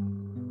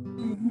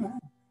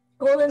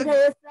 Golden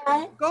Day is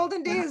Dying.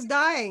 Golden Day is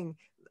Dying.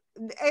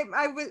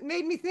 It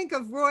made me think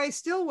of Roy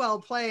Stillwell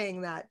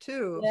playing that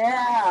too.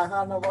 Yeah,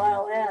 on the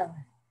violin.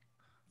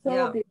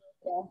 So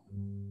beautiful.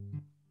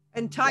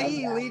 And Tai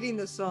leading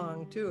the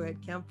song too at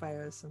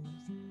campfires.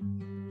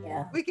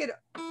 Yeah. We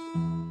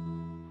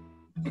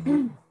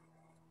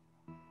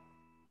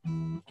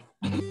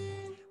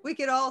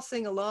could all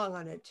sing along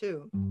on it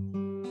too.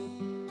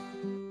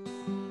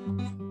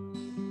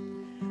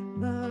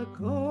 The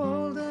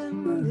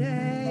golden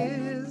day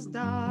is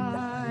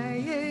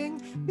dying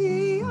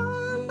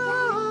beyond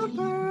the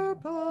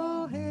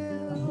purple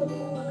hill.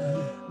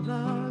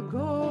 The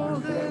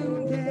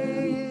golden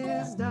day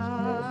is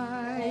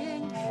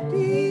dying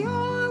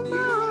beyond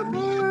the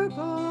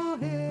purple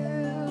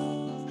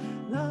hills.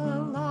 The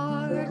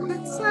lark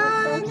that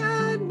sang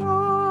at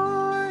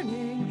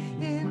morning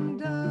in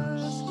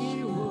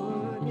dusky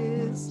wood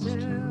is still.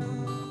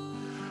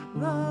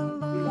 The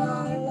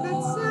lark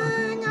that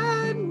sang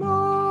at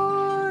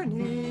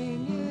morning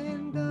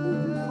in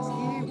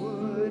dusky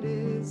wood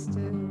is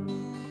still.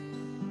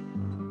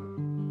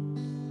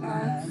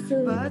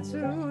 But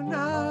soon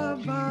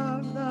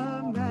above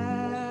the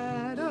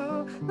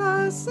meadow,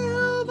 the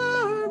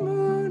silver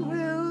moon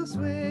will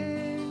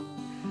swing.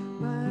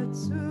 But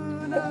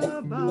soon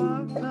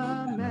above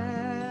the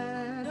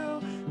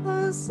meadow,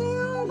 the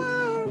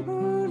silver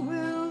moon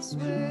will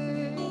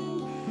swing.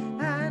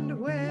 And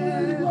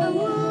where the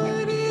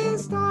wood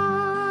is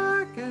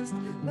darkest,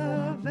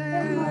 the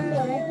very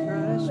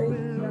thrush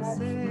will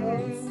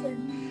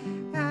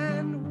sing.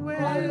 And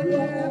where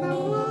the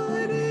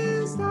wood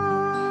is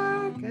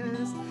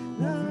darkest,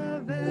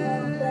 the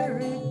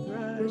very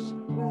thrush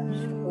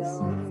will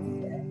sing.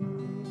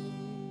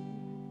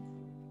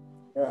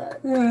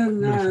 Good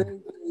night,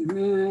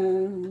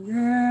 man.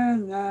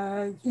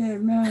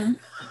 came in.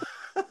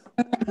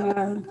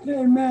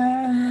 Came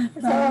in.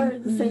 Sorry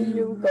to see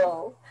you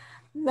go.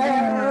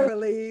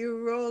 Merrily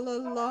you roll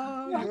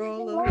along,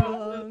 roll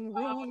along,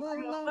 roll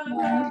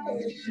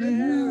along,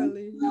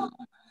 merrily.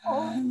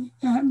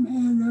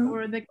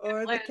 Or the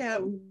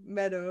camp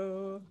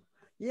meadow.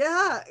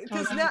 Yeah,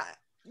 because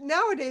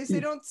nowadays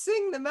they don't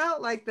sing them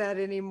out like that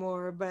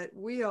anymore, but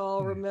we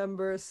all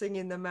remember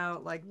singing them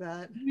out like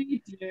that.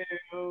 We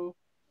do.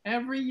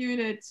 Every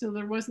unit, so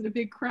there wasn't a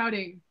big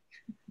crowding.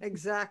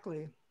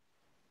 Exactly.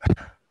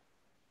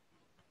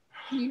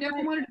 You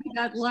never wanted to be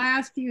that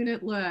last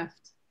unit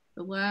left,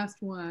 the last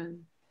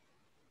one.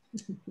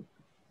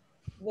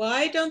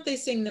 Why don't they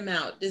sing them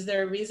out? Is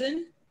there a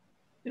reason?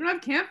 They don't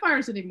have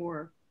campfires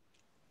anymore.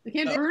 They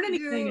can't burn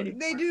anything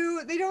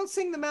anymore. They don't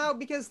sing them out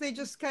because they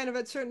just kind of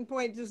at a certain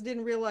point just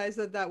didn't realize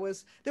that there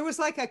was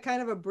like a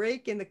kind of a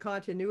break in the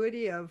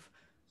continuity of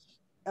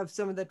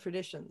some of the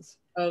traditions.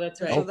 Oh,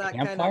 that's right. So that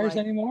campfires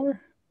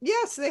anymore?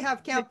 Yes, they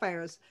have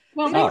campfires.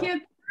 Well, they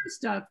can't burn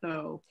stuff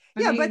though.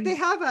 I mean, but they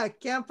have a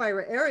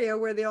campfire area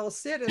where they all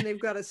sit, and they've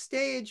got a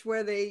stage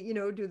where they,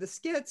 do the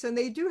skits, and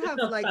they do have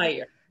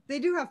fire. They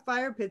do have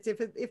fire pits.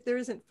 If there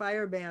isn't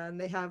fire ban,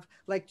 they have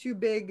like two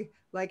big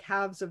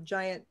halves of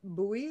giant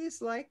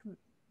buoys, like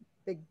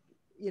big,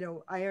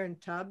 iron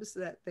tubs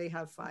that they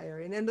have fire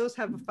in, and those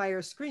have a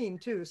fire screen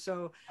too,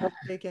 so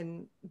they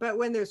can. But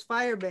when there's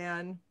fire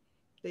ban,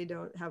 they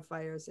don't have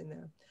fires in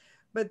there.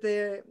 But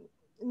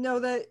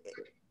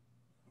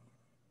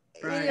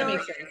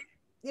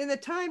in the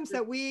times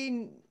that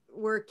we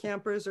were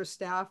campers or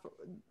staff,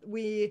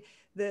 the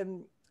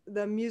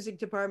music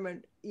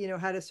department,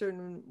 had a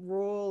certain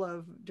role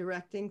of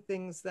directing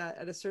things that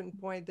at a certain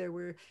point there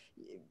were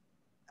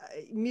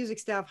music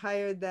staff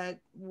hired that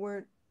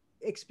weren't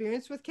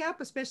experienced with camp,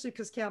 especially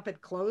because camp had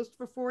closed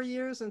for 4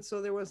 years. And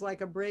so there was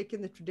like a break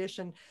in the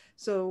tradition.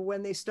 So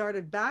when they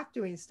started back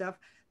doing stuff,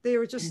 they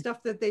were just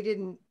stuff that they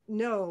didn't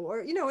know,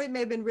 or, it may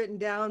have been written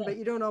down, but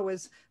you don't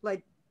always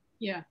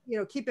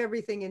keep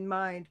everything in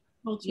mind.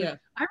 Yeah.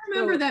 I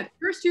remember that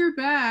first year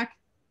back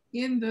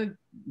in the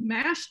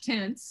MASH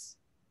tents,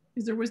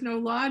 because there was no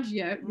lodge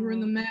yet. We were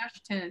in the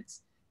MASH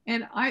tents.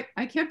 And I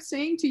kept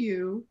saying to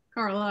you,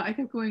 Carla, I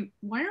kept going,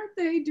 why aren't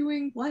they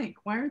doing blank?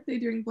 Why aren't they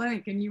doing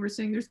blank? And you were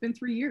saying there's been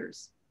 3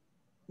 years.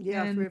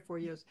 Yeah, and 3 or 4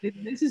 years.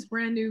 This is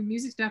brand new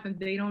music stuff, and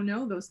they don't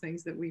know those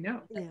things that we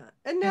know. Yeah,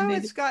 and now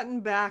it's gotten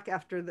back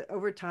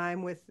over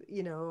time with,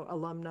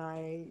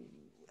 alumni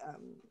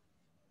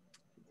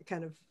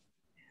kind of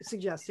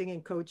suggesting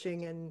and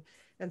coaching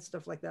and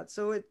stuff like that.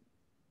 So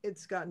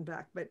it's gotten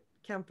back, but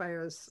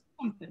campfires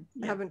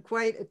haven't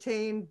quite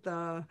attained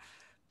the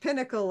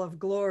pinnacle of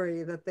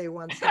glory that they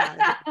once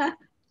had.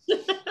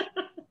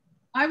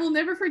 I will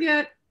never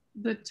forget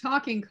the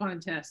talking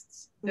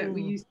contests that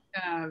we used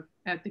to have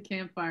at the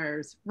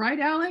campfires, right,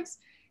 Alex?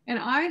 And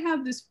I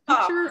have this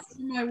picture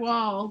on my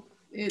wall.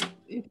 If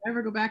I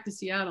ever go back to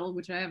Seattle,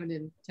 which I haven't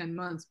in 10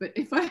 months, but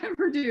if I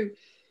ever do,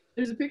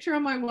 there's a picture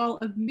on my wall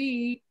of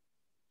me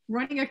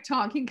running a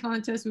talking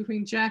contest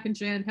between Jack and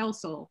Jan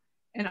Helsel.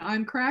 And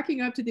I'm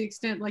cracking up to the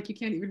extent like you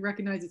can't even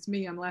recognize it's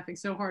me. I'm laughing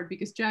so hard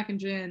because Jack and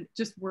Jan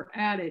just were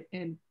at it.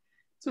 And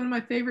it's one of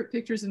my favorite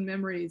pictures and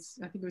memories.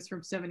 I think it was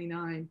from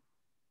 '79.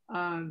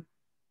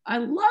 I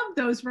love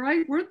those,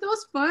 right? Weren't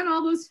those fun?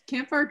 All those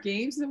campfire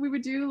games that we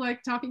would do,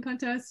 like talking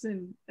contests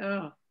and good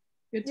time.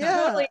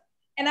 Yeah. Totally.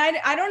 And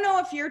I don't know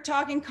if your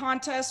talking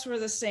contests were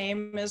the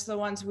same as the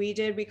ones we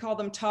did. We called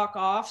them talk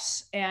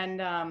offs.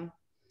 And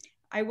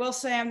I will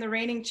say I'm the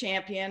reigning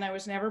champion. I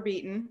was never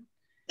beaten.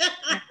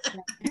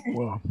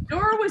 Wow.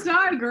 Nor was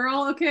I,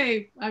 girl.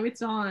 Okay,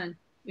 it's on.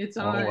 It's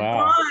on. Oh,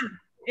 wow.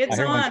 It's I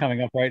hear one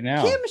coming up right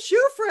now. Kim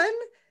Schufren.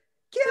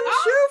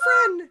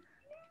 Schufren.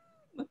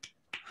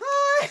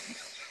 Hi.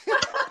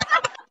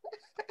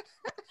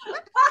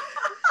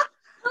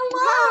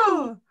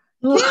 Hello.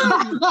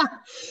 Kim.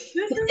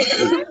 This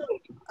is great.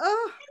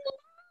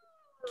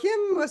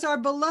 Kim was our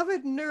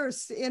beloved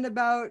nurse in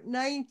about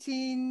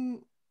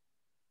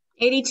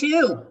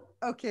 1982.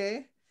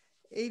 Okay.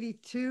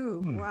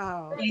 82.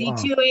 Wow.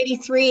 82,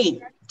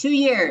 83. 2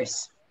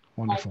 years.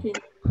 Wonderful.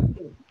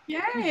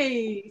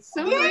 Yay.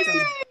 So nice to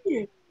see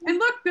you. And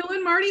look, Bill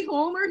and Marty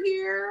Holm are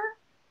here.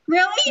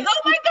 Really?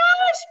 Oh my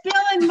gosh,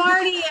 Bill and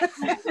Marty.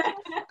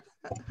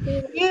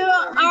 You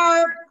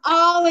are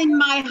all in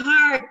my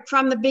heart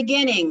from the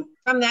beginning,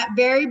 from that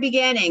very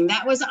beginning.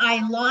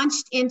 I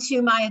launched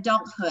into my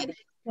adulthood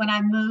when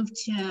I moved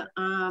to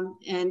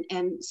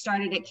and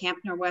started at Camp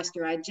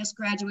Nor'Wester. I just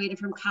graduated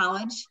from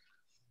college.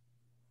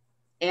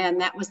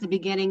 And that was the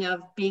beginning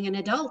of being an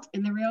adult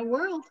in the real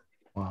world.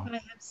 Wow. I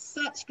have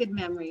such good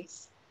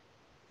memories.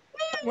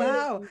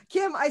 Wow.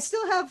 Kim, I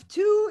still have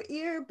 2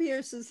 ear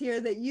piercings here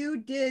that you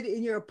did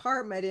in your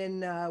apartment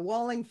in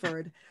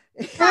Wallingford.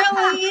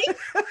 Really?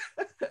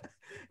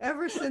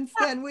 Ever since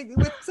then,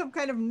 with some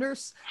kind of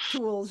nurse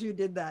tools, you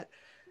did that.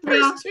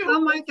 Yeah.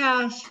 Oh my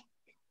gosh.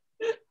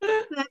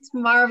 That's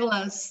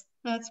marvelous.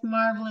 That's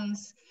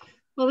marvelous.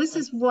 Well, this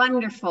is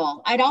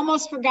wonderful. I'd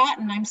almost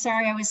forgotten. I'm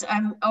sorry.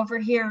 I'm over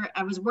here.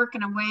 I was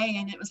working away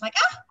and it was like,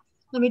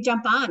 let me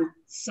jump on.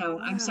 So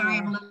I'm sorry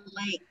I'm a little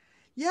late.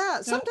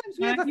 Yeah, sometimes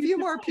we have a few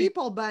more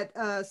people, but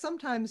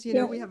sometimes, you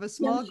know, we have a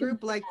small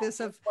group like this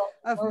of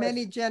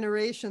many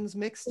generations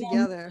mixed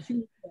together.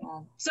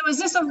 So is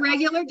this a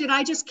regular? Did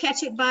I just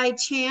catch it by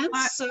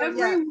chance?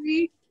 Every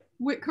week,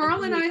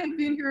 Carl and I have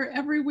been here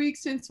every week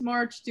since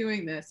March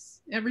doing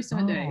this, every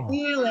Sunday. Oh,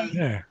 really?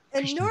 Yeah.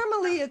 And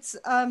normally it's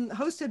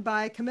hosted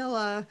by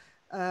Camilla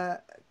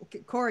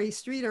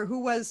Streeter, who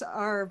was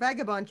our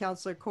vagabond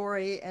counselor,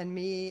 Corey and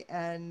me,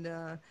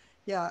 and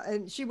yeah,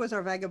 and she was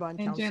our vagabond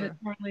counselor. Janet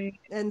Hartley.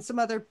 And some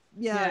other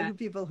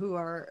people who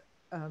are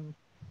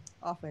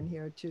often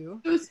here too.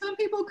 So some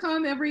people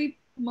come every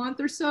month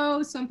or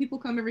so, some people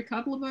come every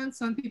couple of months,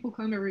 some people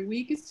come every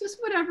week. It's just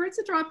whatever, it's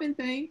a drop-in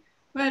thing.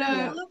 But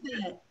I love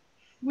it.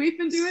 We've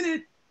been doing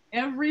it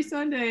every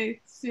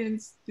Sunday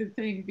since the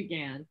thing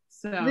began.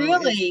 So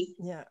really?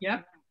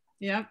 Yep.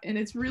 And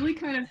it's really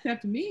kind of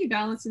kept me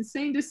balanced and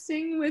sane to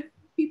sing with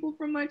people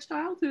from my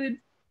childhood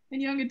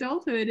and young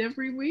adulthood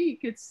every week.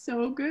 It's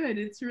so good.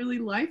 It's really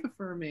life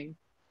affirming.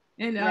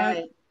 And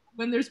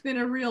when there's been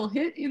a real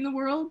hit in the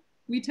world,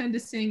 we tend to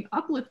sing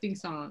uplifting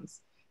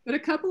songs. But a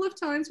couple of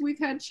times we've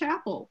had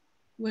chapel.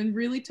 When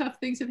really tough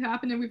things have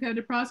happened and we've had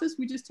to process,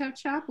 we just have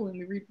chapel and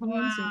we read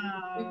poems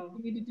and what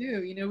we need to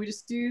do. You know, we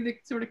just do the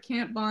sort of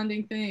camp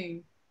bonding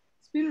thing.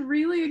 It's been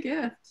really a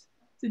gift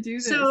to do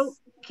this. So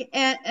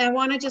I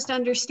want to just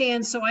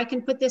understand, so I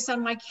can put this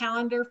on my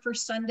calendar for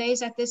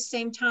Sundays at this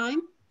same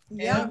time?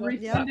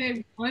 Every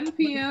Sunday, 1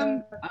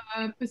 p.m.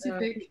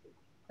 Pacific.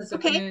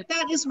 Okay,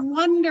 that is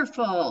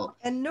wonderful.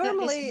 And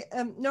normally,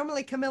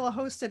 normally Camilla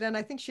hosted, and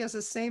I think she has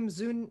the same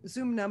Zoom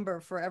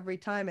number for every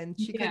time, and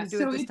she couldn't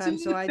do it this time,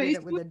 so I did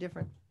it with a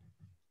different.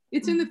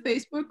 It's in the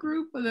Facebook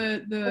group,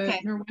 the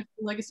Northwest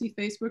Legacy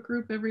Facebook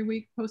group every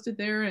week, posted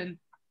there and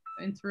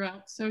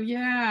throughout. So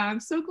yeah, I'm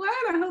so glad.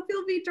 I hope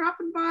you'll be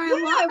dropping by a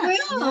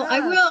lot.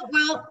 I will.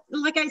 Well,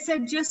 like I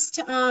said, just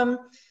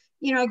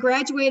you know, I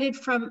graduated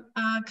from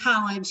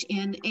college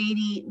in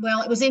 '80.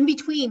 Well, it was in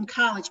between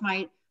college,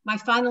 my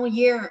final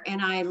year,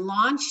 and I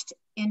launched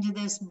into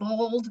this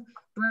bold,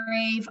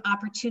 brave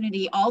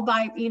opportunity all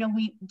by, you know,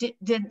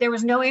 there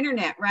was no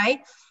internet,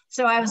 right?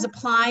 So I was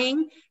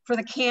applying for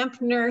the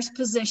camp nurse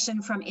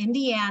position from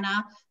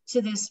Indiana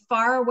to this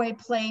faraway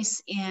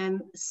place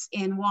in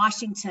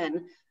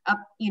Washington, up,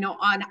 you know,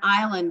 on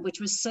island,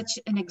 which was such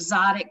an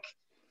exotic,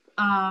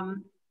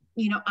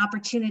 you know,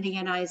 opportunity.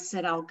 And I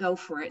said, I'll go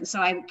for it. And so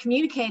I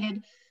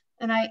communicated,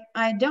 and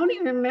I don't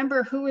even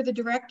remember who were the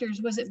directors.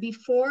 Was it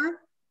before?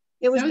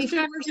 It was before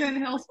Jack and Jen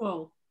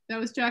Helsel. That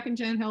was Jack and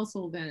Jen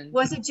Helsel then.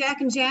 Was it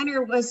Jack and Jen,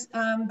 or was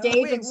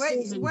Dave and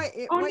Susan? What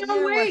year was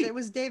it? It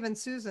was Dave and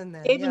Susan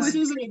then. Dave and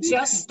Susan had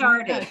just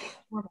started.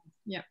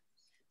 Yeah.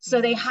 So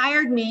they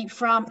hired me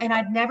and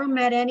I'd never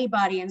met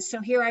anybody. And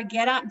so here I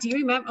get on. Do you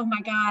remember? Oh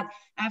my God,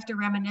 I have to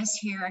reminisce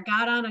here. I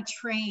got on a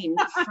train.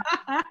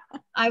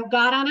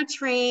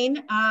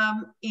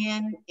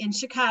 In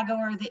Chicago,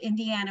 or the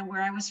Indiana,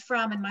 where I was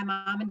from. And my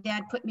mom and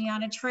dad put me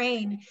on a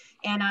train,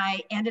 and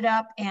I ended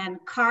up, and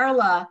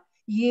Carla,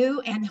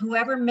 you and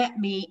whoever met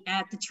me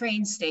at the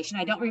train station.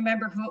 I don't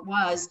remember who it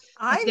was.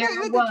 I met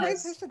you at the train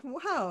station.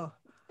 Wow.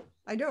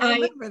 I don't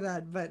remember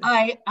that, but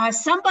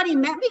somebody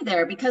met me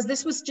there, because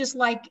this was just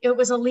like, it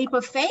was a leap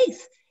of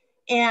faith.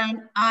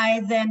 And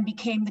I then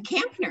became the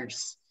camp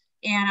nurse,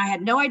 and I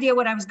had no idea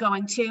what I was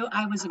going to.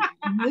 I was a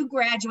new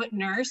graduate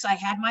nurse. I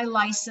had my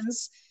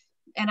license,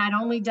 and I'd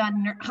only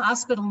done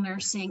hospital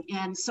nursing.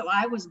 And so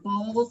I was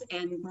bold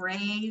and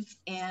brave,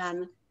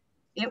 and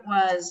it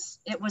was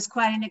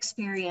quite an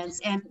experience.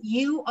 And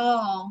you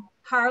all,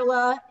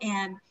 Carla,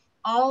 and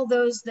all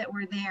those that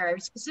were there, I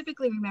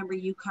specifically remember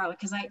you, Carla,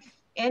 because I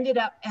ended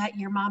up at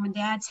your mom and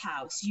dad's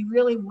house. You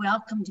really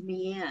welcomed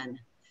me in.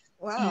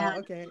 Wow.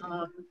 Okay.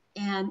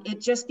 And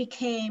it just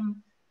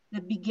became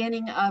the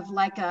beginning of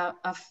like a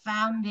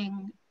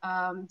founding,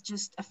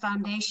 just a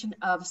foundation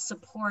of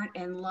support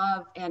and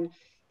love, and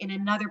in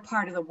another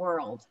part of the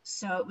world.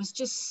 So it was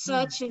just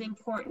such an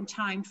important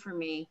time for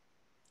me.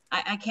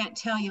 I can't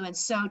tell you. And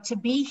so to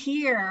be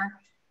here,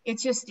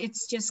 it's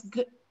just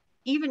good.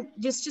 Even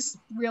just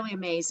really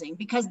amazing,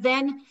 because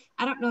then,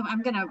 I don't know,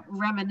 I'm going to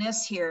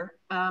reminisce here,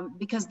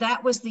 because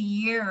that was the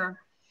year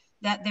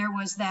that there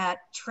was that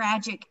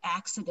tragic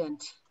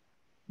accident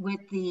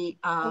with the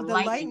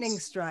lightning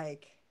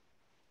strike.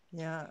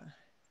 Yeah.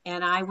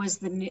 And I was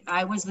the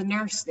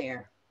nurse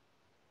there.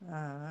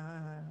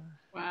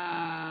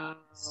 Wow.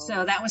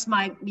 So that was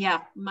my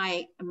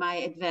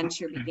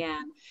adventure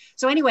began.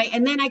 So anyway,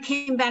 and then I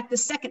came back the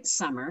second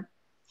summer.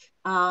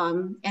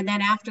 And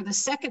then after the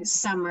second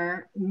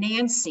summer,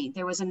 Nancy,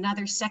 there was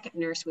another second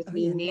nurse with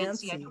me,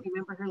 Nancy. I don't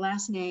remember her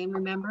last name,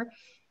 remember?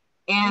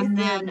 And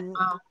then,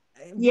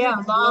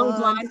 long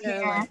blonde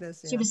hair. Like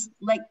this, She was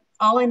like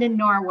all in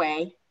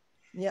Norway.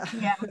 Yeah.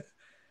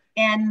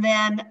 And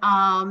then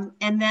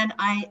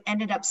I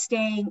ended up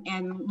staying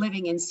and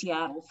living in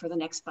Seattle for the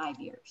next 5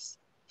 years.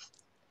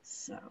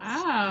 So.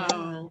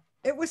 Wow.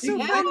 It was so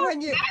fun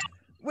when you.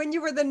 when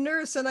you were the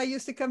nurse, and I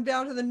used to come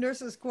down to the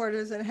nurses'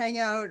 quarters and hang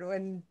out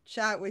and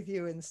chat with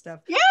you and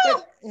stuff.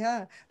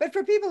 Yeah. But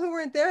for people who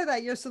weren't there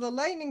that year, so the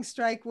lightning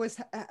strike was,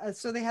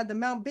 so they had the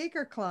Mount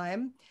Baker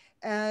climb,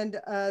 and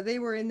they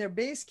were in their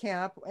base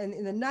camp, and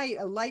in the night,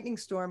 a lightning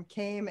storm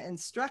came and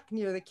struck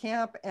near the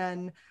camp,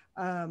 and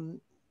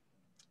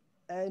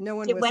no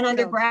one was went killed.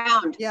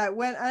 Underground. Yeah, it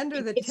went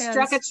under the It tents.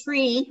 struck a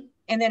tree,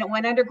 and then it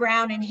went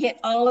underground and hit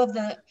all of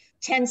the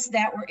tents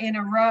that were in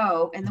a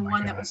row, and the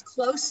one that was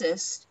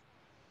closest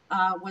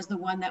was the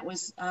one that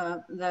was,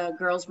 the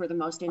girls were the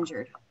most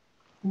injured.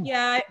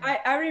 Yeah,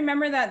 I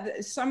remember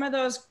that some of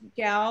those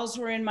gals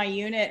were in my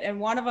unit, and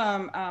one of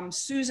them,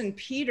 Susan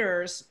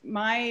Peters,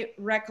 my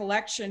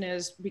recollection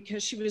is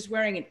because she was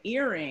wearing an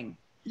earring.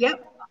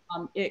 Yep.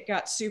 It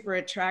got super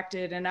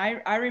attracted, and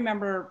I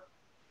remember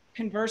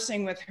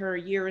conversing with her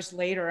years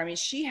later. I mean,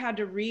 she had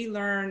to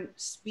relearn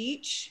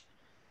speech.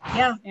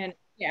 Yeah. And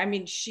I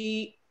mean,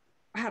 she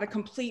had a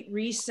complete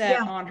reset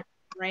on her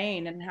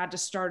brain and had to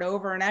start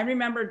over. And I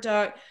remember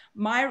Doug,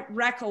 my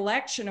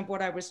recollection of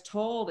what I was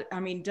told, I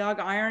mean,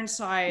 Doug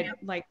Ironside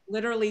like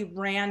literally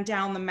ran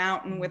down the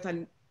mountain with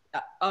a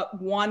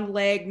one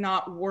leg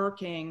not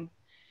working.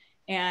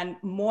 And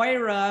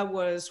Moira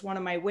was one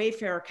of my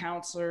Wayfarer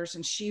counselors,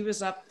 and she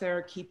was up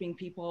there keeping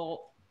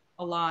people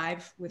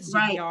alive with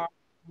CPR.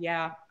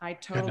 Yeah, I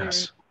totally.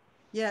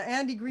 Yeah,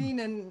 Andy Green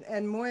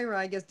and Moira,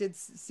 I guess, did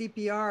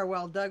CPR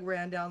while Doug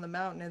ran down the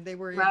mountain, and they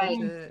were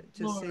able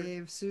to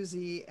save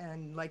Susie.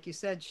 And like you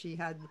said, she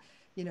had,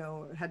 you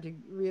know, had to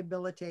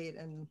rehabilitate,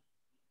 and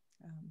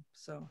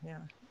so yeah.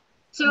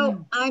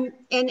 So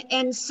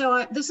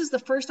so this is the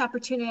first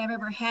opportunity I've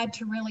ever had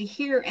to really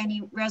hear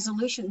any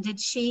resolution. Did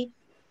she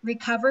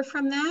recover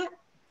from that?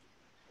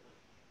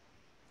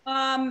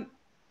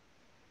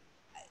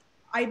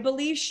 I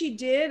believe she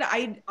did.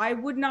 I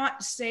would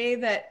not say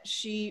that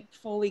she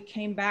fully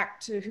came back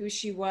to who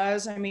she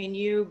was. I mean,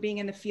 you being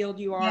in the field,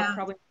 you are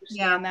probably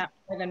understand that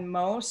more than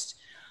most.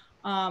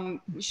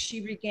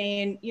 She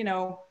regained, you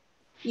know,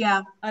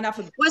 enough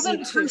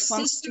ability to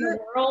function in the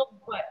world,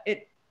 but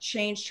it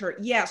changed her.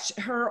 Yes,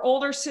 her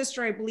older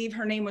sister, I believe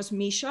her name was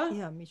Misha.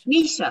 Yeah,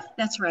 Misha,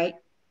 that's right.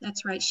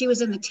 That's right. She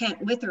was in the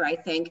tent with her, I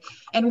think.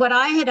 And what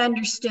I had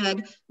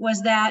understood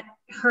was that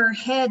her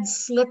head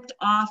slipped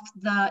off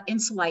the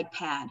insulite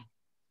pad.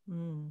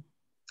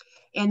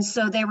 And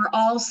so they were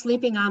all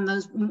sleeping on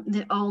those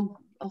the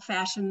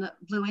old-fashioned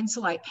blue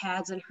insulite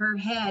pads, and her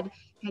head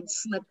had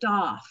slipped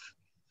off.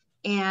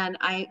 And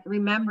I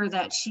remember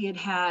that she had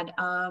had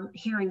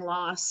hearing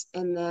loss,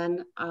 and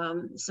then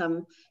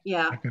some, you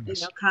know,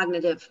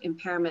 cognitive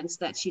impairments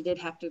that she did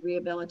have to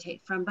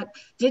rehabilitate from. But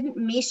didn't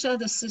Misha,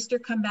 the sister,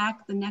 come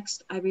back the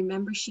next? I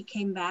remember she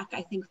came back,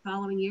 I think,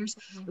 following years.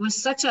 It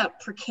was such a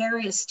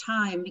precarious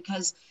time,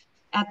 because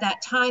at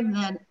that time,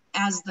 then,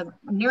 as the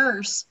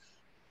nurse,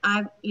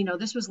 you know,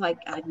 this was like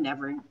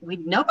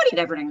nobody had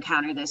ever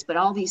encountered this, but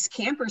all these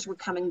campers were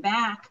coming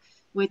back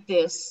with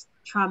this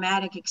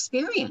traumatic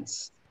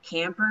experience.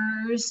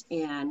 Campers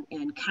and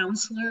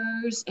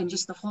counselors, and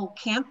just the whole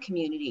camp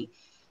community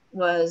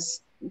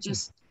was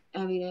just,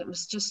 I mean, it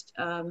was just,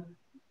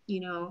 you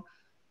know,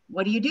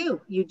 what do?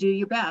 You do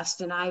your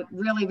best. And I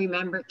really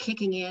remember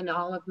kicking in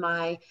all of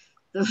the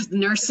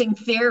nursing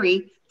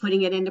theory,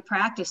 putting it into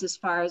practice as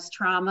far as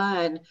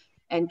trauma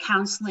and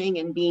counseling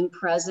and being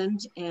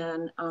present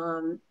and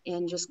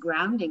just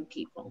grounding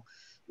people.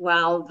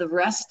 While the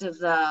rest of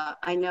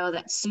I know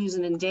that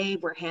Susan and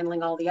Dave were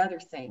handling all the other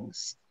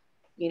things.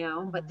 You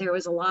know, but there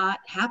was a lot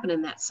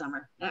happening that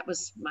summer. That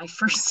was my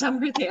first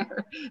summer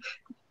there.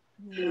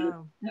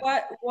 Yeah.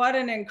 What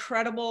an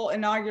incredible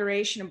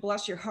inauguration, and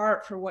bless your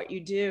heart for what you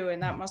do.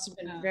 And that must have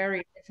been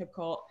very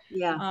difficult.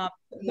 Yeah.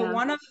 The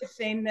one other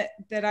thing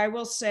that I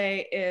will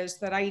say is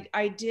that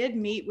I did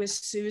meet with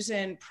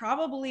Susan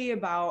probably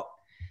about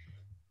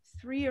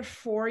 3 or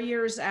 4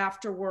 years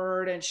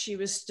afterward, and she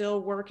was still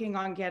working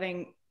on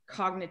getting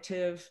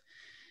cognitive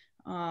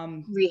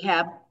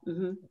rehab.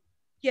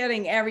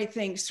 Getting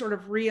everything sort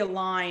of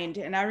realigned.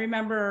 And I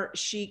remember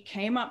she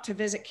came up to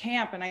visit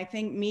camp, and I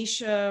think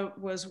Misha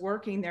was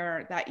working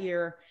there that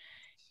year.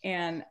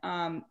 And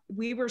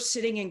we were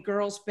sitting in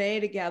Girls Bay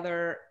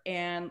together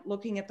and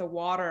looking at the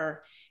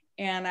water.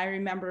 And I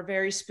remember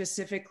very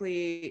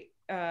specifically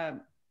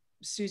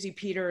Susie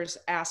Peters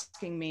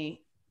asking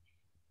me,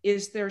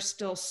 is there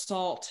still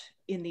salt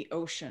in the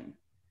ocean?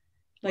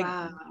 Like,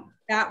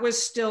 that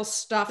was still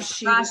stuff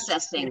she was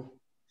processing,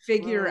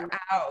 figure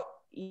out.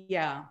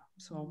 Yeah.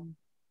 So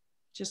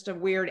just a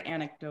weird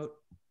anecdote.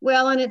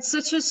 Well, and it's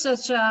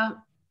such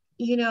a,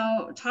 you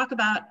know, talk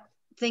about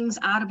things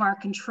out of our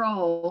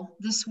control.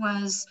 This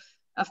was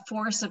a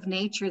force of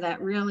nature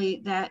that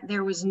really, that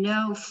there was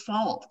no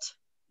fault,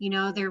 you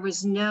know, it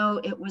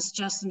was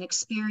just an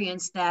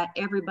experience that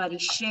everybody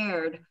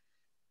shared.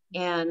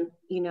 And,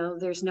 you know,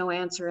 there's no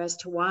answer as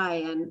to why,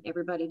 and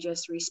everybody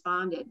just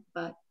responded.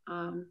 But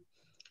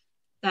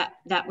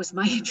that was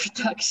my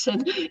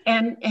introduction,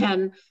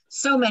 and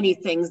so many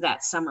things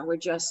that summer were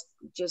just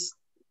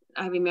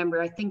I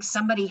remember, I think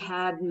somebody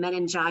had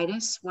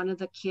meningitis, one of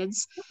the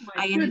kids.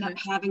 I ended up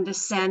having to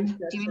send,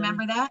 do you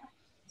remember that?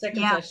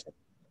 Second session.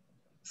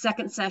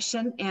 Second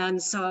session.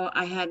 And so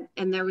I had,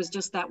 and there was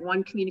just that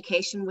one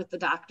communication with the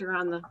doctor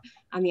on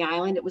the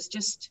island. It was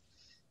just,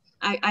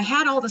 I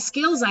had all the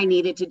skills I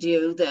needed to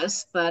do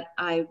this, but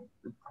I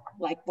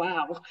like,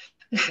 wow.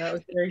 That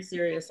was very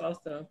serious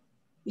also.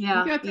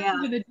 Yeah. You got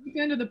to the deep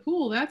end of the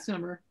pool that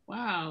summer.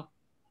 Wow.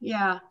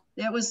 Yeah,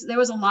 there was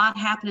a lot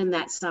happening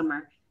that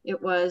summer.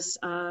 It was,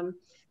 and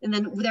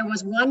then there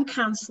was one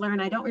counselor,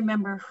 and I don't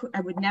remember who,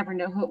 I would never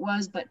know who it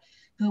was, but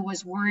who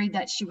was worried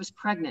that she was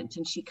pregnant,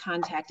 and she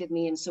contacted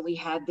me, and so we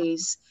had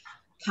these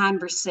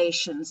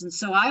conversations. And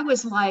so I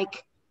was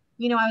like,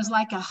 you know, I was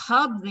like a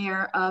hub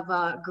there of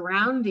a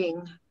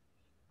grounding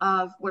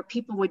of where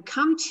people would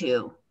come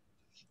to.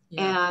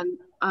 Yeah.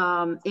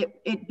 And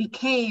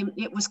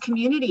it was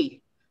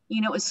community. You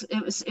know,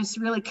 it's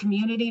really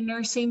community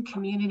nursing,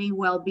 community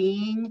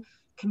well-being,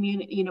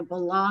 community, you know,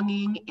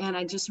 belonging. And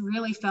I just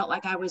really felt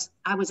like I was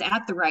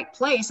at the right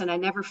place, and I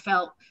never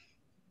felt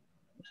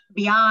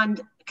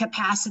beyond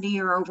capacity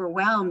or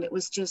overwhelmed. It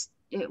was just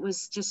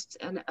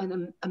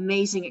an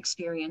amazing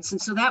experience.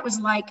 And so that was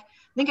like,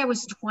 I think I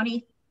was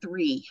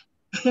 23.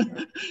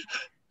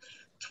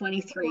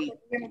 23.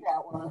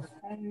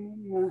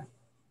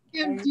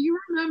 Kim, do you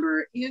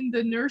remember in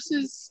the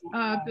nurses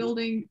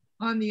building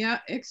on the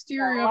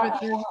exterior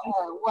of it?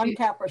 One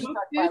camper struck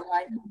by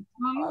lightning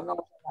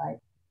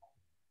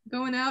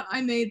going out.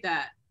 I made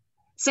that.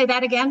 Say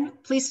that again,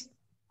 please.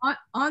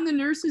 On the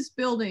nurses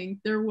building,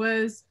 there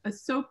was a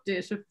soap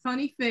dish, a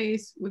funny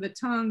face with a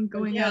tongue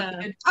going out.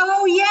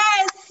 Oh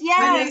yes,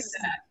 yes.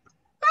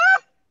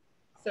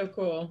 So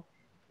cool.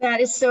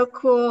 That is so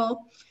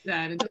cool.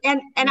 And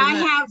I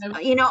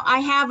have, you know, I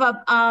have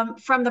a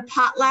from the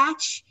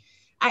potlatch.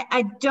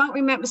 I don't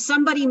remember,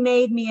 somebody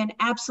made me an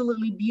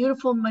absolutely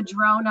beautiful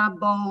Madrona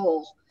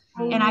bowl.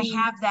 And I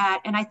have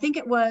that. And I think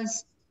it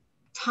was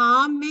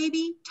Tom,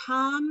 maybe?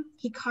 Tom,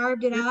 he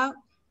carved it out.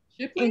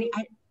 And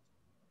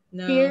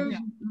beard,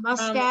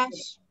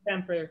 mustache.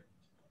 Camper.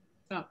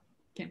 Oh,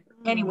 camper.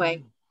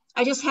 Anyway,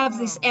 I just have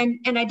this, and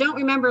I don't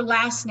remember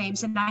last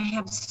names, and I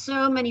have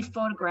so many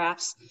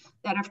photographs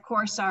that of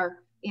course are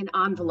in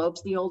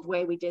envelopes, the old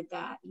way we did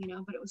that, you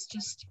know, but it was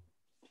just,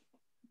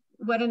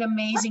 what an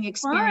amazing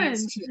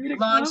experience to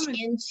launch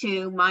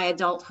into my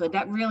adulthood.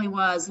 That really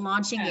was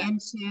launching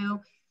into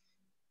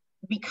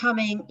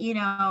becoming, you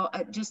know,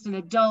 just an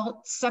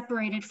adult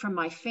separated from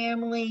my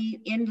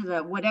family into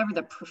the, whatever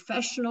the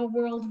professional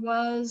world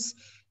was,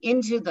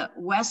 into the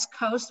West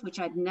Coast, which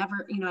I'd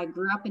never, you know, I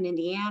grew up in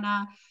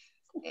Indiana.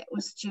 It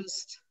was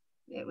just,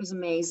 it was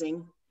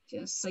amazing.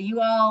 Just so you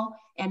all,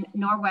 and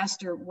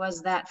Nor'Wester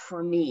was that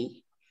for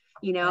me,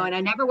 you know, and I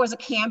never was a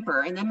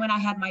camper. And then when I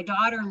had my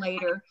daughter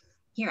later,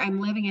 here I'm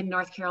living in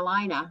North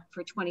Carolina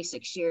for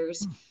 26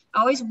 years.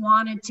 I always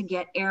wanted to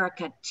get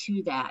Erica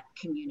to that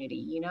community,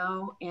 you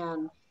know,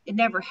 and it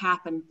never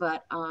happened,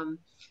 but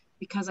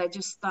because I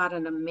just thought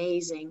an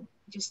amazing,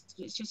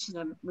 it's just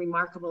a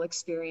remarkable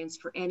experience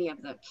for any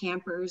of the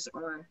campers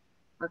or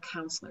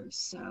counselors.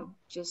 So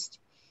just,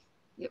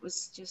 it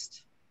was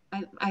just,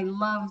 I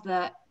love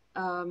that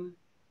the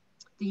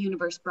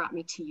universe brought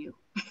me to you.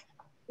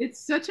 It's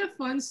such a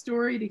fun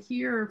story to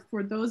hear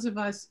for those of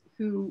us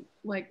who,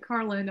 like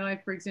Carla and I,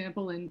 for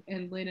example,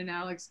 and Lynn and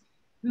Alex,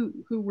 who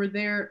were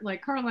there.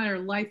 Like Carla and I are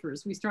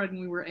lifers. We started when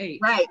we were 8.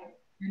 Right.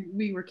 And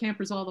we were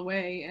campers all the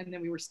way, and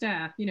then we were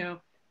staff, you know.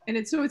 And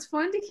it's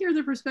fun to hear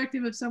the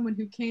perspective of someone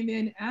who came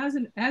in as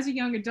a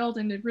young adult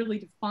and it really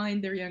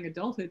defined their young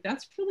adulthood.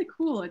 That's really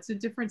cool. It's a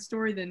different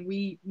story than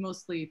we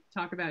mostly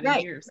talk about in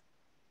here. It's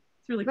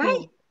really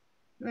cool.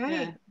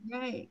 Right,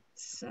 right.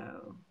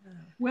 So,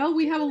 well,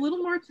 we have a little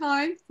more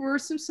time for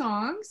some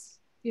songs.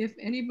 If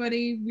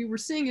anybody, we were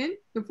singing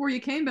before you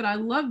came, but I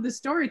love the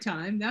story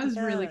time. That was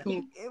really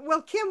cool.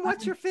 Well, Kim,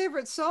 what's your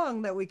favorite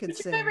song that we could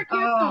sing? Favorite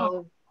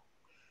song?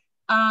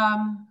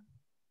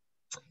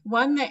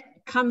 One that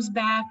comes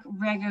back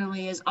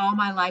regularly is All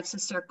My Life's a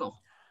Circle.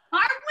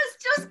 I was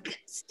just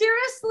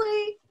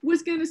seriously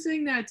going to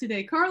sing that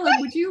today. Carla,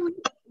 would you?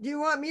 Do you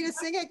want me to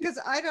sing it? Because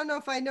I don't know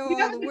if I know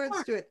all the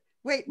words to it.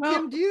 Wait, well,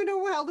 Kim, do you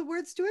know all the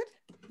words to it?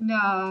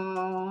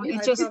 No,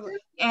 it just,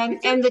 and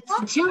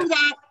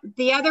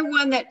the other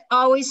one that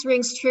always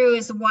rings true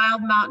is the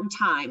Wild Mountain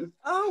Time.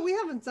 Oh, we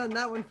haven't done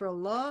that one for a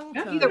long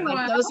time. Either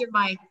one, those are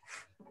my.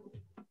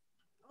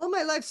 All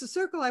My Life's a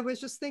Circle. I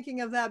was just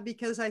thinking of that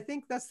because I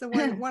think that's the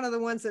one of the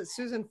ones that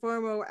Susan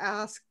Formo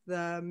asked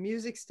the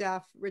music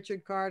staff,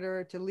 Richard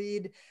Carter, to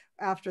lead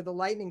after the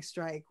lightning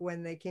strike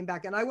when they came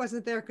back. And I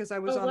wasn't there because I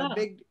was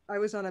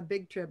on a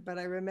big trip, but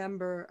I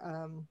remember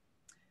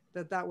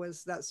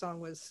that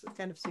song was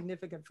kind of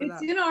significant for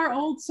that. It's in our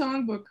old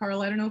songbook,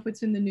 Carla. I don't know if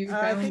it's in the new.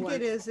 I think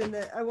it is in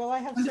the. Well, I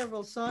have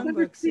several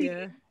songbooks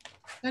here.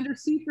 Under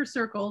C for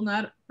circle,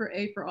 not for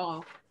A for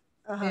all.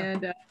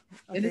 And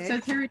it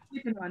says Harry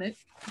Chapin on it.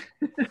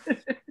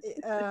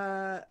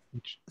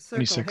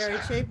 Circle, Harry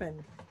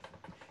Chapin.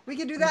 We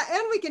can do that,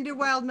 and we can do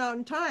Wild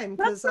Mountain Time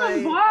because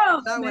that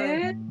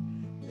one.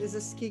 Is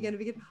this key going to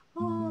be good?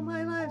 All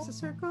my life's a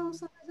circle.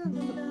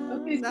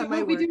 Okay, so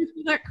what we do is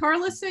we let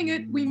Carla sing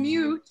it, we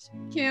mute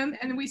Kim,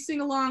 and we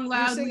sing along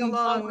loudly. You sing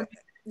along,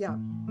 yeah.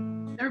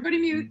 Everybody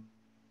mute.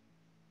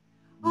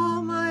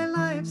 All my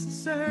life's a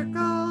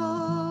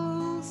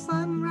circle,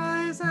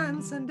 sunrise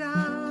and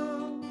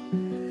sundown.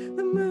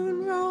 The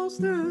moon rolls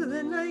through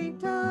the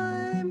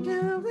nighttime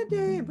till the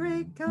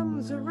daybreak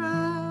comes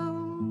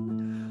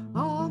around.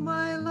 All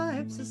my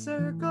life's a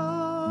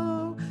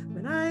circle,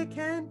 but I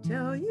can't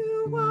tell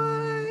you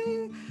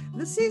why.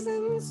 The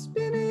season's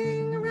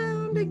spinning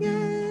around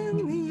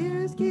again, the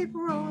years keep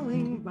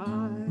rolling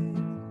by.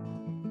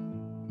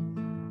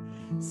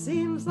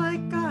 Seems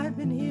like I've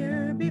been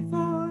here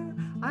before,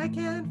 I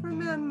can't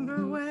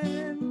remember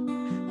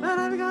when, but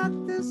I've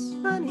got this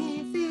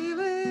funny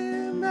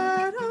feeling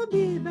that I'll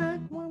be back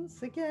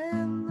once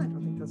again. I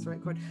don't think that's the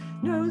right chord.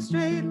 No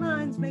straight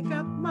lines make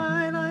up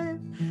my life,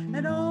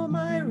 and all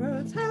my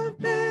roads have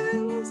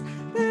bends.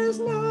 There's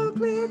no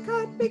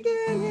clear-cut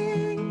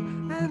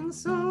beginning, and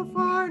so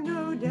far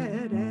no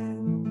dead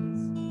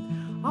ends.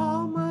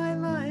 All my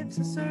life's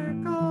a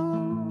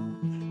circle,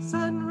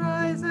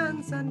 sunrise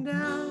and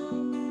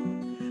sundown.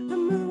 The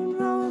moon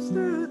rolls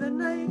through the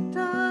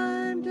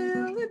nighttime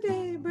till the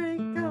daybreak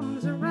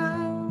comes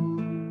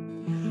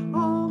around.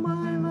 All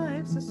my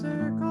life's a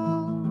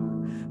circle,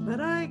 but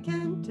I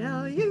can't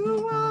tell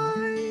you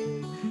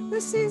why.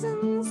 The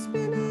season's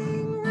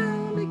spinning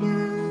round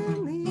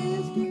again, the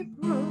years keep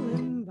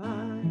rolling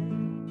by.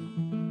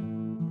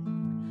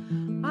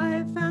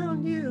 I've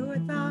found you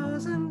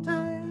 1,000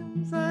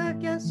 times, I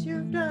guess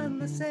you've done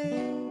the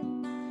same.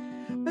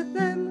 But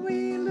then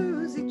we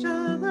lose each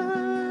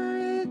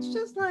other, it's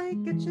just like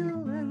a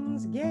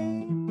children's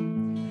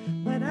game.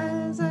 But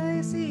as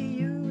I see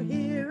you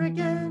here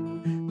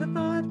again, the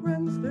thought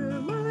runs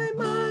through my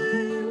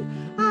mind.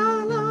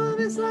 Our love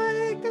is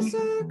like a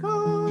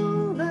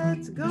circle,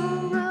 let's go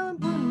round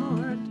one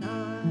more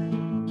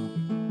time.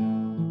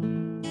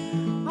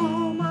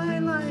 All my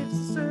life's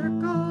a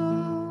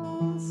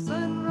circle,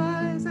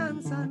 sunrise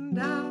and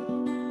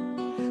sundown.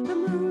 The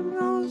moon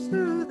rolls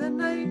through the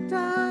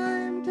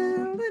nighttime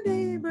till the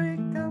daybreak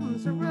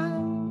comes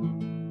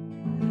around.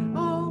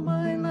 All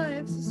my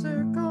life's a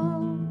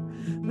circle,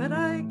 but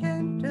I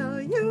can't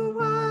tell you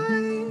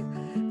why.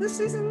 The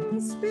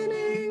season's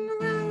spinning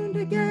around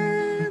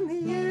again, the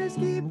years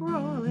keep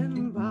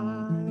rolling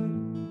by.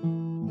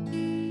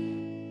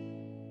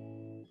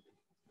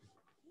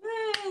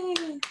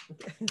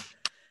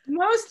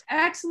 Most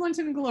excellent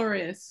and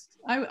glorious.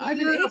 I've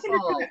been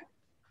aching.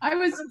 I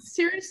was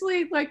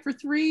seriously, like, for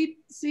 3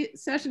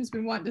 sessions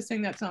been wanting to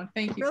sing that song.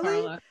 Thank you,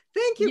 Really? Carla.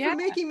 Thank you for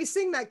making me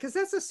sing that, because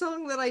that's a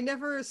song that I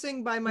never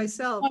sing by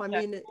myself. I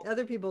mean,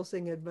 other people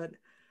sing it, but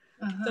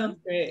sounds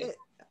great.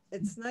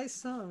 It's a nice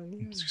song.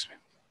 Yeah. Excuse me.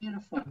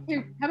 Beautiful.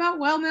 Okay, how about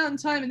Wild Mountain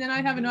Time? And then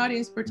I have an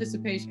audience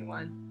participation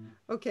one.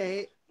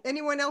 Okay.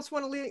 Anyone else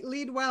want to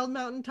lead Wild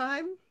Mountain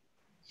Time?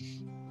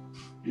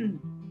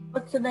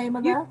 What's the name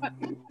of that?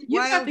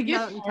 Wild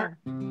Mountain Time.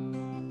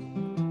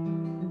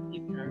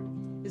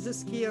 Is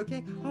this key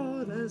okay?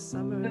 Oh, the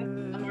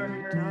summertime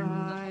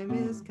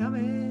is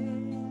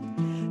coming,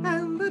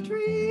 and the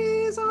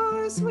trees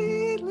are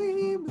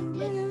sweetly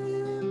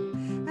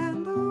blooming,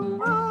 and the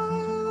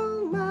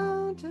wild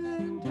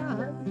mountain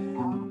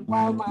thyme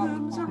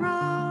blooms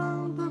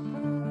around the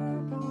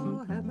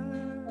purple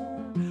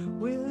heather.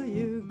 Will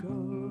you go,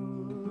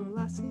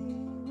 lassie,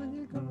 will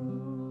you go?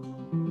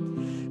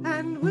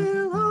 And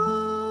we'll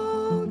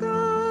all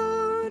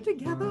go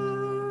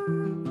together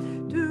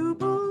to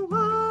the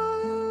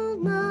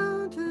wild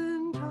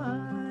mountain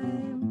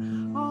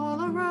thyme,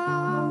 all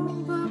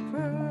around the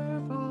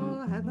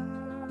purple heather.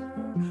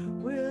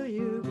 Will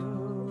you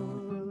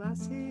go,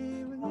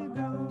 lassie, will you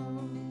go?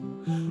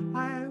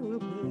 I will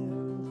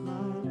build my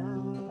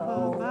love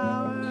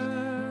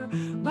bower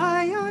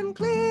by yon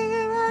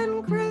clear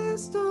and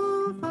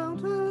crystal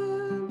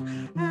fountain,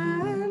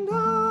 and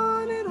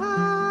on it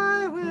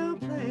I will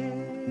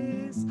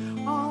place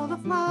all the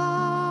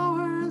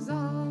flowers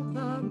of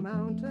the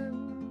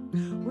mountain.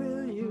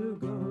 Will you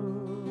go,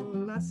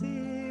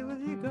 lassie, will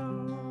you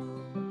go?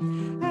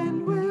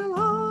 And we'll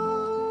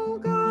all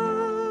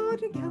go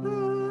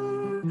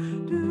together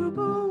to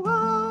the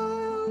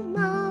wild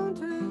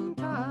mountain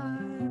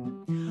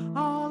thyme,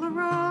 all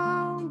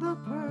around the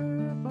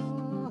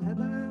purple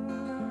heather.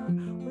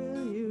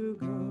 Will you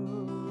go,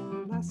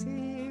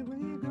 lassie, will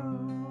you go?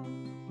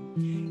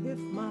 If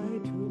my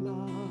true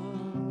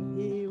love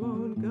he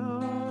won't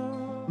go,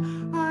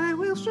 I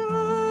will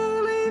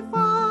surely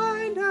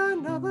find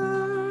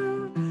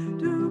another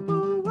to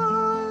the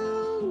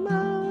wild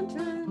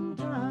mountain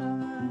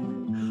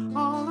thyme,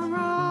 all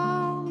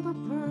around the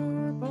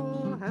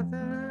purple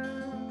heather.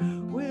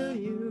 Will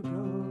you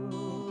go,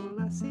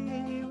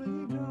 lassie, will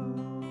you go?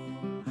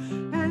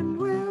 And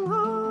we'll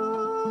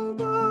all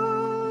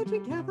go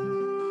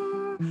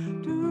together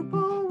to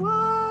the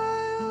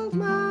wild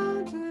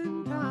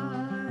mountain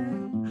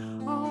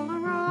thyme, all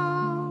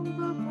around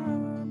the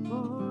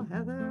purple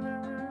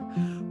heather.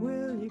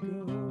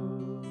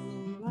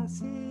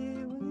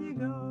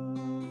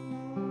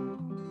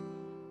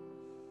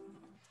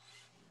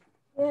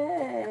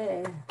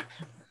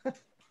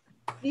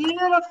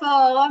 Beautiful.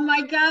 Oh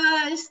my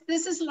gosh.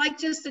 This is like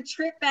just a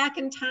trip back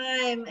in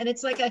time. And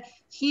it's like a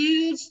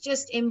huge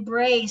just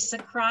embrace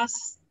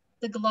across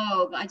the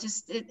globe.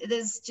 It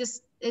is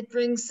just, it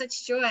brings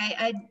such joy.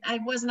 I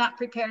was not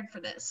prepared for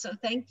this. So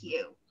thank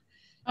you.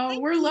 Oh,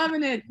 we're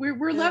loving it.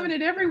 We're loving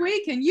it every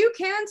week, and you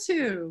can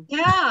too.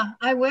 Yeah,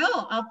 I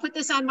will. I'll put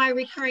this on my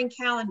recurring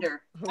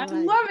calendar. I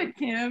love it,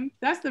 Kim.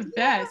 That's the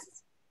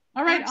best.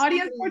 All right,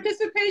 Absolutely. audience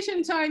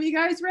participation time. You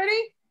guys ready?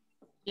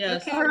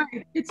 Yes. Okay. All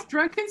right. It's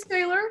Drunken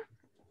Sailor,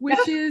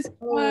 which is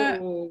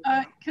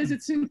because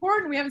it's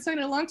important. We haven't sung it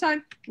in a long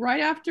time.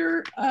 Right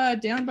after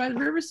Down by the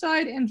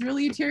Riverside and Drill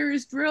You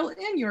Terriers Drill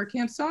in your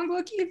camp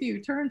songbook. If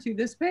you turn to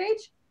this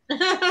page,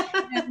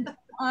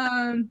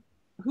 and,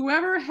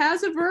 whoever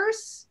has a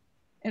verse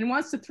and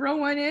wants to throw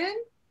one in,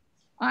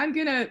 I'm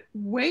gonna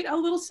wait a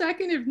little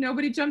second. If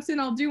nobody jumps in,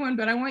 I'll do one,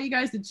 but I want you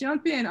guys to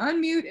jump in,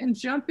 unmute and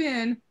jump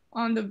in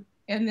on the,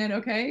 and then,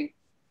 okay.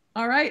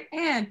 All right,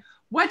 and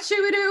what should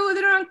we do with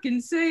a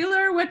drunken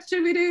sailor? What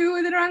should we do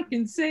with a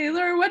drunken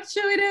sailor? What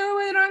should we do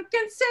with a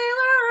drunken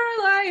sailor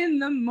early in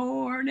the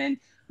morning?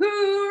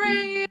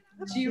 Hooray,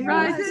 up she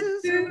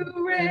rises,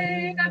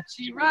 hooray, up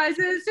she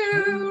rises,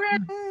 hooray,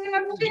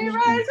 up she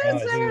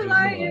rises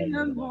early in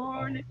the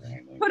morning.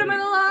 Put him in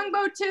the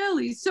longboat till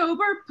he's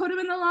sober, put him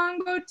in the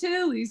longboat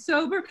till he's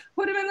sober,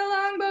 put him in the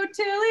longboat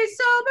till he's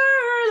sober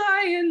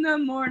early in the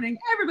morning.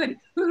 Everybody,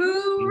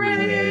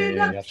 hooray,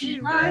 up she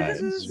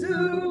rises,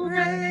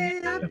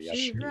 hooray, up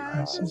she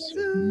rises,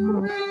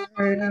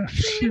 hooray, up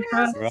she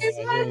rises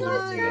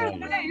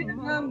early in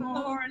the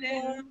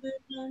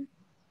morning.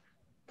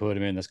 Put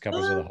him in the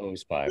scuppers with a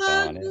hose pipe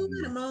on him.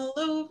 Put him all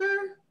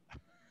over.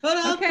 Put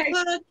out the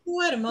plug,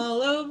 wet him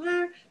all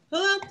over.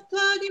 Pull out the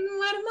plug and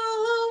wet him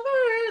all over.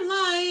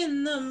 Lie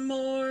in the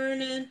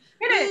morning.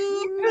 Hit it.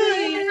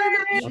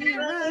 She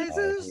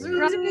rises,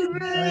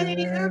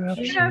 hooray, up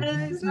she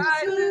rises,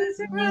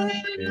 hooray,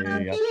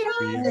 up she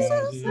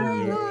rises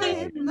early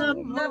in the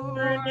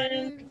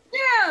morning.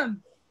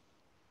 Jim!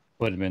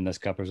 Put him in the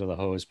scuppers with a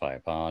hose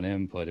pipe on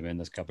him. Put him in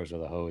the scuppers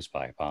with a hose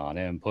pipe on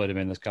him. Put him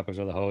in the scuppers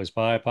with a hose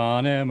pipe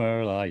on him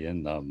early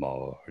in the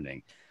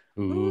morning.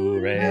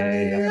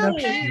 Hooray! Up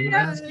she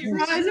rises,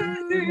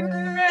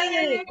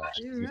 hooray!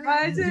 She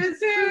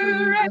rises,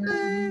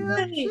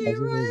 hooray! She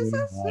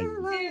rises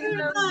early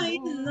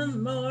in the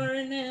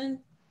morning.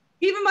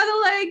 Even by the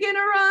leg in a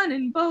run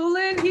and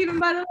bowling, even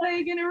by the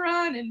leg in a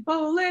run and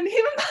bowling,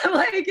 even by the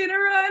leg in a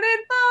run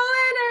and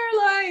bowling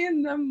early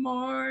in the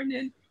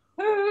morning.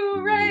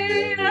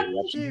 Hooray, up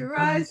she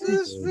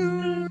rises,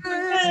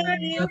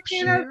 hooray, up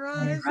she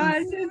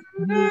rises,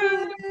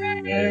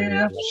 hooray,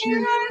 up she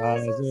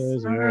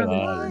rises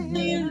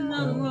early in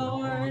the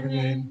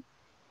morning.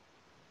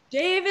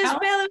 Shave his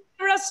belly with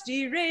a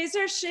rusty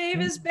razor, shave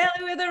his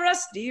belly with a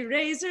rusty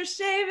razor,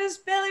 shave his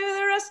belly with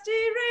a rusty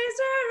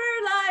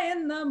razor, lie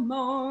in the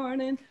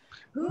morning.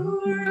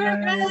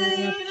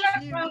 Hooray,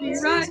 up she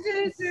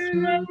rises,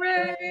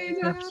 hooray,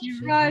 up she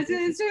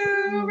rises,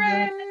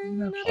 hooray,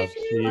 up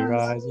she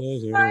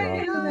rises early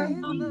in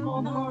the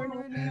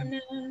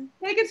morning.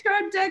 Make it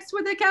scrub decks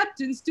with the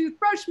captain's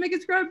toothbrush, make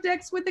it scrub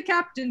decks with the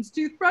captain's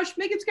toothbrush,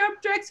 make it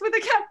scrub decks with the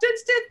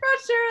captain's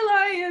toothbrush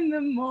early in the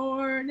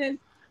morning.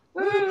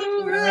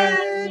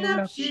 Hooray,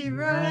 up she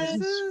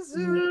rises,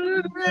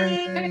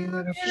 hooray,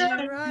 up she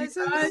rises,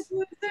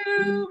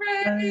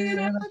 hooray,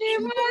 up she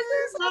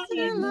rises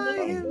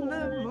early in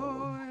the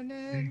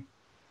morning.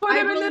 Put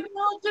him in the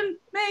bilge and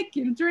make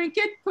him drink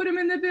it. Put him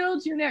in the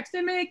bilge, you're next,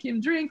 and make him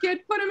drink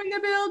it. Put him in the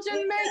bilge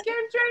and make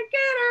him drink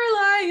it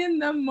early in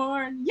the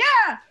morning.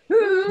 Yeah!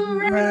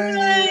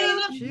 Hooray!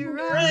 Up she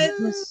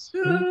rises,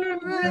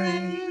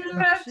 hooray!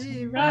 Up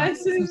she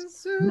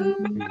rises,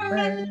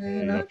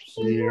 hooray! Up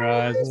she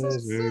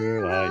rises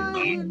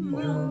early in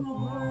the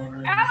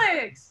morning.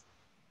 Alex!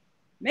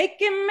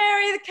 Make him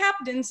marry the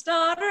captain's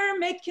daughter,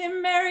 make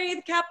him marry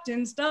the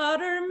captain's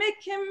daughter,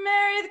 make him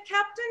marry the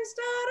captain's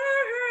daughter,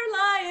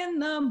 early in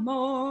the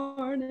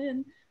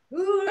morning.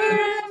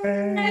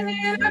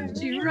 Hooray, up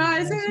she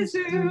rises,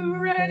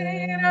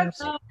 hooray, up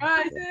she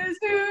rises,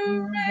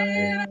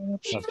 hooray,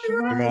 up she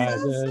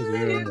rises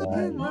in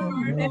the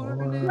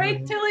morning.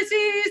 Wait till he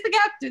sees the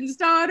captain's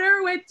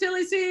daughter, wait till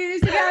he sees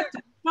the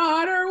captain's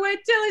daughter,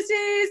 wait till he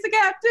sees the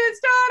captain's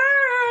daughter,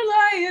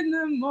 early in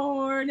the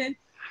morning.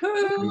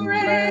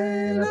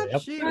 Hooray,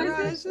 up she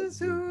rises,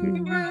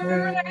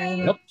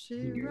 hooray, up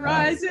she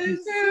rises,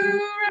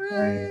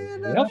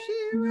 hooray, up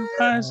she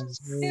rises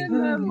in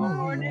the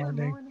morning.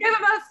 Give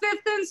him a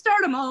fifth and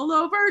start him all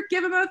over,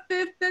 give him a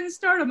fifth and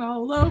start him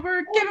all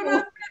over, give him a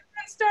fifth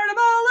and start him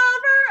all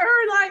over,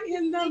 early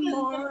in the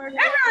morning.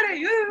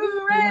 Everybody,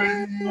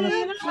 hooray,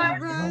 up she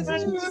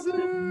rises,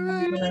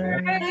 hooray,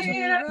 up she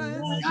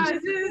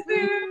rises,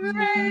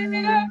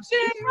 hooray, up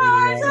she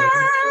rises.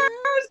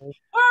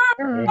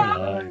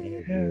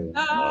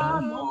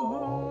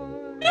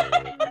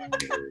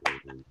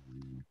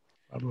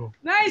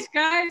 Nice,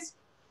 guys.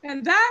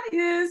 And that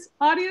is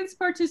audience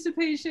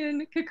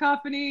participation,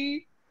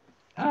 cacophony,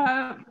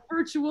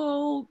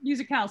 virtual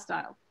Musicale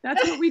style.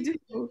 That's what we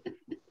do.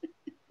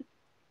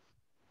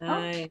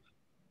 Nice.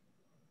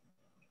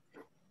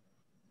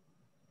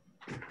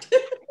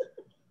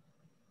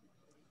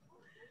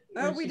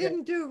 Oh, we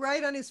didn't do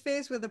right on his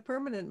face with a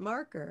permanent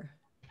marker.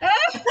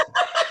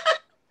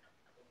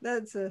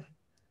 That's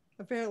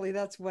apparently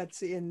that's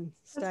what's in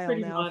style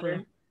now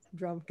modern. for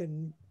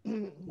drunken.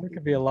 There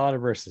could be a lot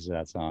of verses to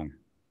that song.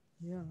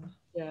 Yeah.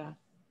 Yeah.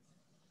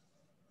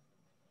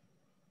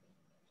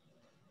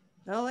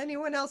 Well,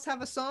 anyone else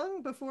have a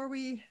song before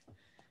we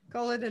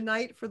call it a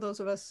night for those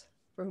of us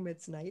for whom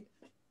it's night?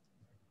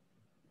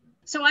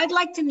 So I'd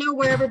like to know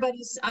where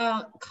everybody's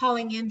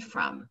calling in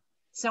from.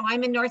 So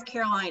I'm in North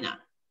Carolina.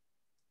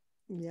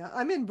 Yeah,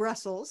 I'm in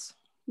Brussels.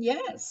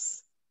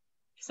 Yes.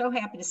 So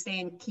happy to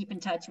stay and keep in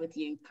touch with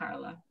you,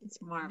 Carla.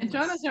 It's marvelous. And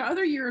John is our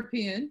other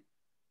European.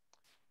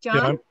 John?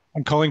 Yeah,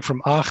 I'm calling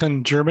from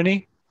Aachen,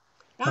 Germany.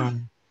 Oh.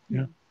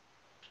 Yeah.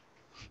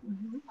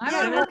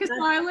 I'm on Orcas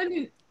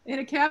Island in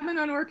a cabin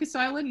on Orcas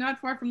Island, not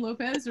far from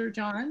Lopez or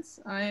John's.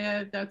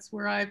 That's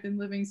where I've been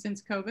living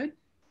since COVID.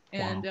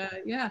 And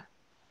yeah.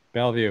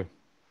 Bellevue.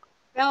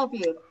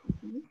 Bellevue.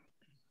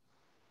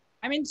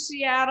 I'm in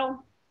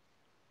Seattle.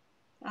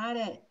 Got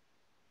it.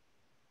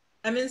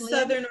 I'm in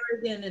Southern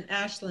Oregon in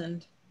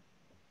Ashland.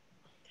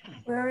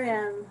 We're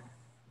in.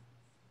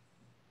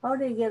 How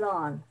do you get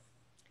on?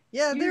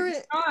 Yeah, You're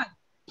on.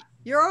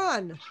 You're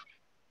on.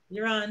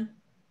 You're on.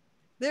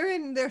 They're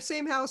in their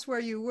same house where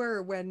you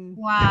were when.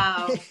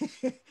 Wow.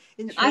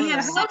 I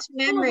have such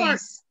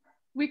memories.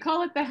 We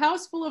call it the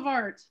house full of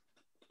art.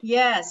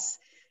 Yes.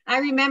 I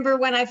remember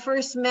when I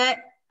first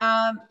met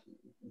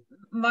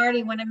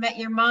Marty, when I met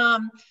your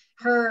mom,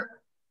 her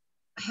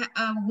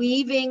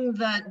weaving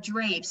the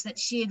drapes, that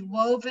she had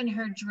woven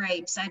her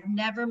drapes. I'd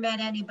never met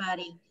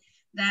anybody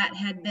that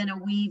had been a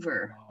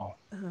weaver. Wow.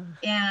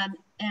 And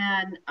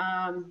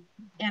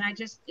I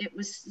just, it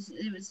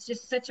was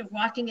just such a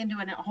walking into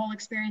a whole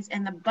experience.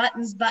 And the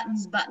buttons. That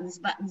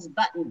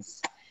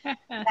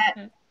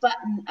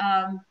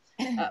button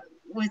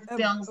with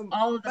Bill's,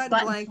 all of the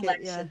button blanket,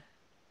 collection.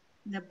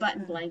 Yeah. The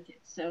button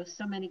blanket. So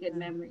many good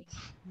memories.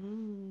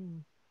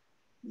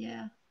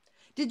 Yeah.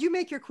 Did you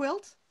make your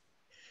quilt?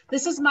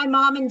 This is my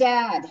mom and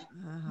dad.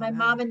 My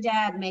mom and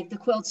dad make the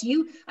quilts.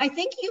 I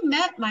think you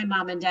met my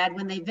mom and dad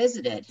when they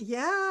visited.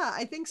 Yeah,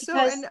 I think so.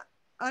 And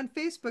on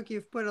Facebook,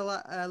 you've put a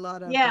lot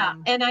of. Yeah,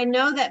 and I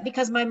know that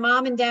because my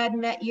mom and dad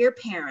met your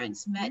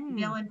parents, met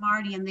Bill and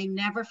Marty, and they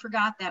never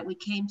forgot that. We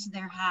came to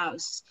their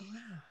house,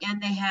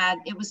 and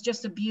it was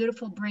just a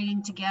beautiful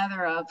bringing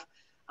together of,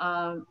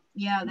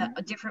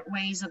 the different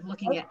ways of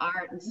looking at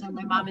art. And so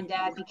my mom and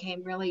dad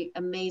became really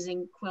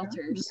amazing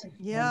quilters.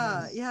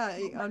 Yeah.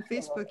 On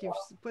Facebook, you've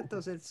put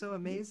those. It's so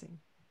amazing.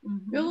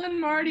 Bill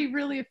and Marty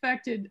really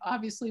affected,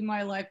 obviously,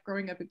 my life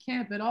growing up at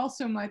camp, but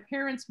also my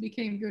parents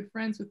became good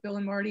friends with Bill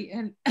and Marty.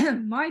 And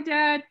my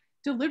dad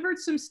delivered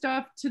some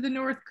stuff to the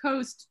North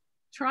Coast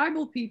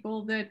tribal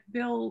people that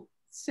Bill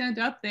sent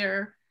up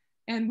there.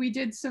 And we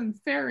did some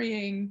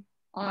ferrying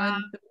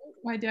on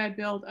my dad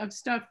built of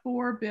stuff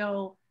for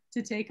Bill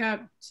to take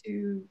up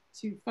to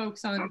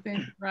folks on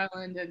Vancouver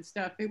Island and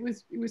stuff. It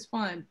was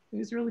fun. It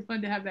was really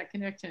fun to have that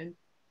connection.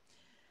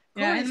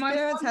 Yeah, and my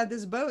parents had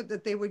this boat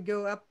that they would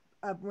go up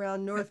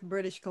around North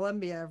British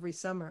Columbia every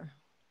summer.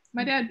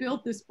 My dad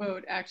built this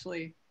boat,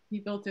 actually. He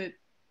built it.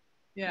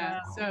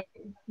 Yeah, so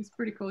he's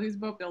pretty cool. He's a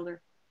boat builder.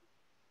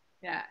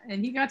 Yeah,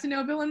 and he got to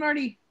know Bill and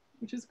Marty,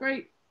 which is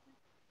great.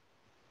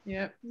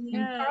 Yep. Yeah.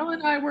 And Carl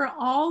and I were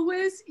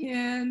always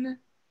in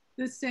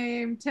the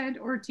same tent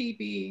or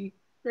teepee.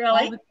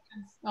 Really?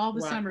 All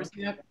the summers.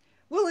 Yep.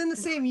 Well, in the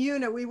same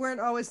unit, we weren't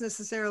always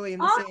necessarily in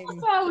the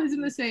same. Always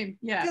in the same,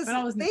 yeah. But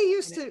always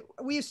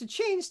we used to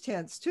change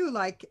tents too.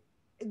 Like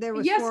there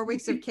was 4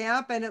 weeks of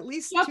camp, and at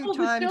least 2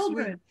 times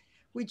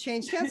we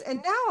changed tents.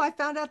 And now I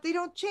found out they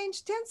don't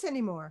change tents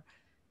anymore.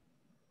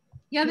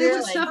 Yeah, they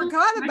just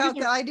forgot about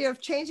the idea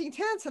of changing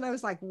tents, and I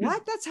was like,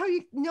 "What? That's how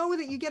you know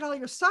that you get all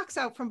your socks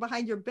out from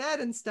behind your bed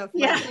and stuff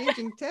by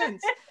changing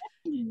tents."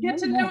 Get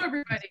to know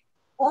everybody.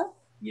 What?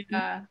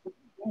 Yeah.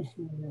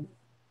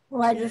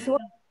 Well, I just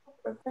want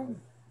the thing.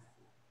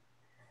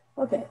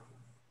 Okay.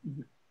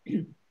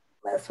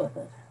 Mess with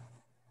it.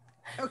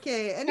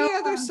 Okay. Any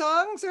other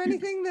songs or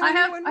anything that I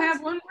have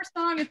one more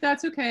song, if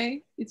that's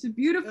okay. It's a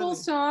beautiful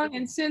song,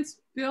 and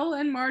since Bill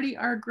and Marty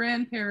are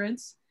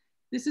grandparents,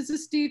 this is a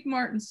Steve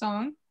Martin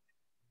song.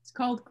 It's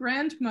called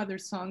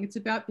Grandmother's Song. It's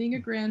about being a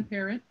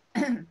grandparent.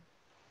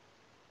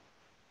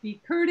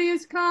 Be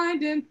courteous,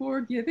 kind, and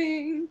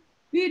forgiving.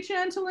 Be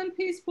gentle and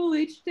peaceful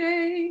each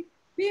day.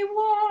 Be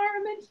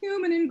warm and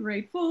human and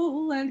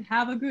grateful, and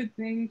have a good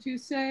thing to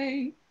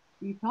say.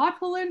 Be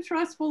thoughtful and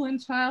trustful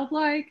and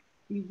childlike.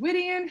 Be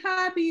witty and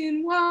happy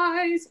and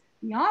wise.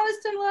 Be honest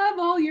and love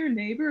all your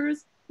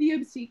neighbors. Be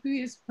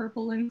obsequious,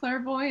 purple, and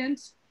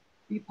clairvoyant.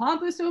 Be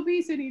pompous,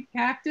 obese, and eat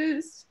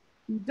cactus.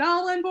 Be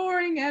dull and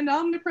boring and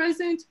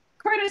omnipresent.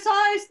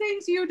 Criticize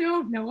things you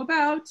don't know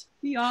about.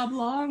 Be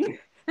oblong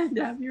and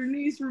have your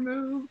knees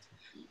removed.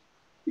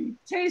 Be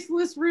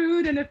tasteless,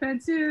 rude, and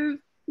offensive.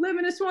 Live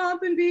in a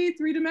swamp and be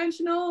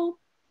three-dimensional.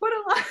 Put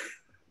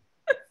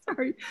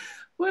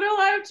Put a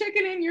live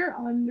chicken in your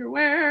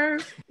underwear.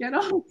 Get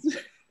all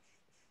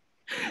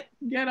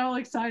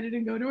excited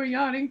and go to a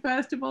yachting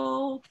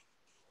festival.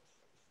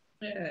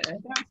 Yeah.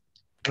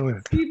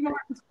 Steve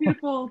Martin's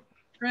beautiful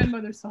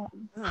grandmother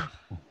song.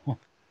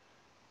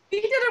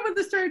 He did it with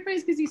a straight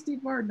face because he's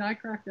Steve Martin. I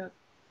cracked up.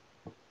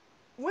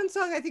 One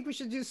song I think we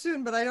should do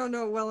soon, but I don't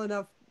know well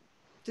enough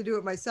to do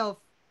it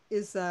myself,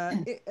 is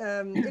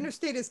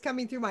Interstate is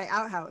Coming Through My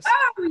Outhouse.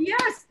 Oh,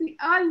 yes.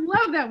 I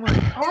love that one.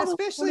 It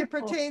especially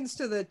pertains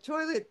to the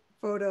toilet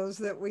photos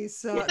that we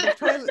saw,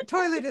 the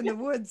toilet in the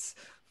woods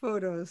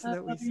photos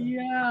that we saw.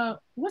 Yeah.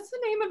 What's the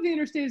name of the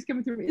Interstate is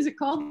Coming Through? Is it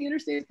called The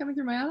Interstate is Coming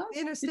Through My Outhouse? The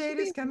Interstate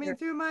is Coming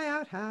Through My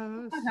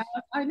Outhouse.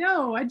 I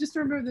know. I just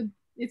remember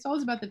it's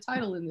always about the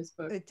title in this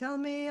book. They tell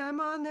me I'm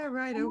on there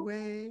right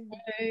away.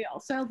 I'll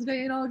sell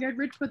today and I'll get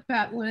rich with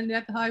Pat Land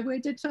at the highway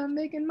ditch. I'm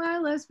making my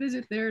last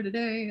visit there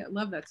today. I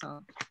love that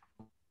song.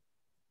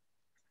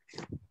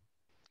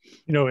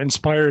 You know,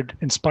 inspired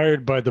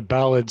by the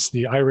ballads,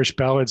 the Irish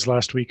ballads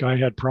last week, I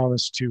had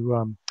promised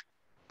to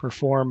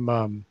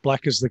perform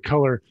Black is the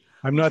Color.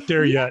 I'm not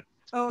there yet.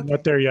 Oh, okay. I'm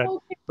not there yet.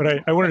 Okay.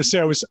 But I wanted to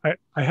say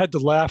I had to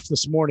laugh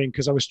this morning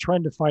because I was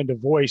trying to find a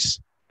voice,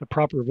 the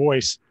proper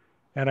voice.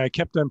 And I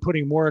kept on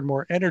putting more and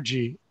more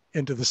energy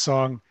into the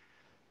song.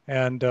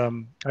 And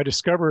I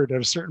discovered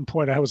at a certain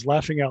point, I was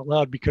laughing out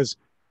loud because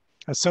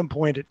at some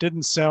point it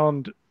didn't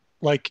sound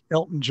like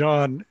Elton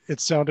John. It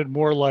sounded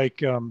more like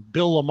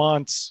Bill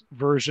Lamont's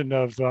version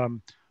of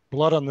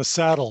Blood on the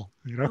Saddle,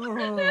 you know?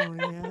 Oh,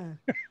 yeah.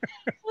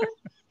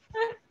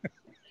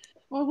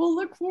 Well, we'll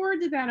look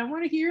forward to that. I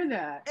want to hear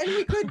that. And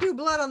we could do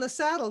Blood on the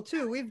Saddle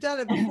too. We've done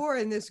it before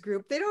in this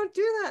group. They don't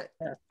do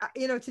that,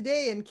 you know,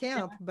 today in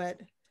camp, but...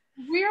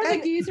 We are the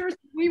geezers.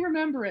 We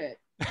remember it.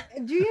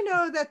 Do you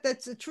know that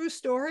that's a true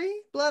story?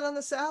 Blood on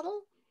the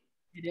Saddle.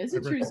 It is a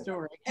true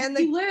story. And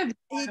he lived.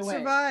 He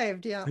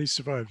survived. Yeah. He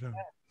survived. Yeah.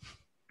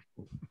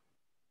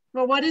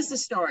 Well, what is the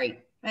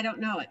story? I don't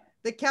know it.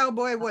 The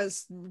cowboy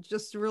was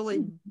just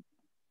really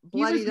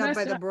bloodied up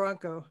by the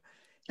bronco.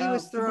 He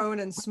was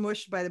thrown and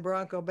smushed by the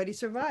bronco, but he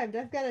survived.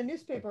 I've got a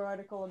newspaper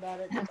article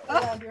about it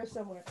around here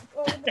somewhere.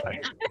 Oh, no.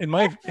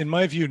 In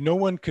my view, no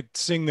one could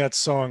sing that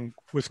song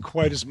with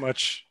quite as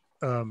much.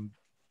 You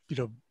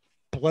know,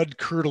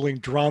 blood-curdling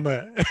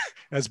drama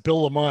as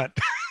Bill Lamont.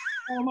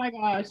 Oh my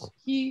gosh,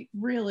 he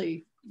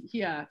really,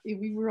 yeah,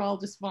 we were all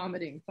just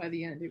vomiting by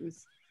the end. It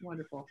was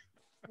wonderful.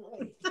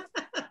 Here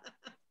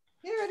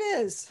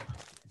it is.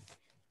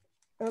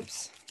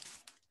 Oops.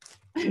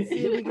 Let's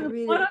see if we can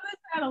read What it. on the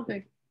saddle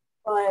thing?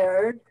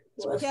 Inspired.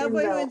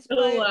 Cowboy Who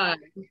Inspired.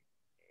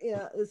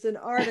 Yeah, it's an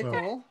article.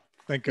 Well,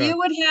 thank God. You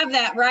would have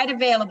that right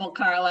available,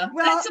 Carla.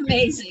 Well, that's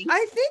amazing.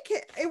 I think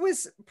it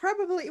was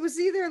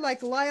either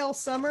like Lyle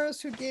Summers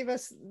who gave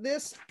us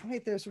this.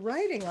 Wait, there's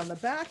writing on the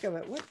back of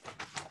it. What?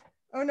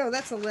 Oh no,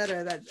 that's a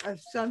letter that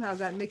somehow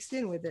got mixed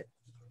in with it.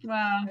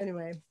 Wow.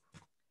 Anyway.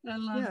 I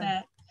love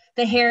that.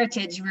 The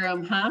Heritage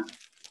Room, huh?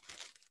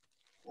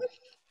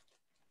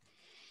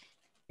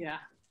 Yeah.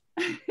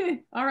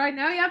 All right,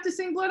 now you have to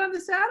sing Blood on the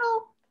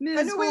Saddle,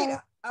 Ms. No, wait.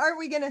 Are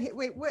we gonna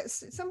wait? What?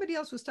 Somebody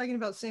else was talking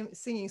about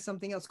singing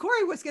something else.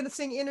 Corey was gonna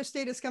sing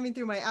 "Interstate is Coming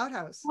Through My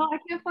Outhouse." Well, I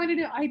can't find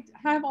it. I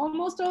have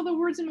almost all the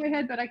words in my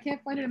head, but I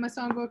can't find it in my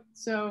songbook.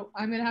 So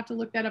I'm gonna have to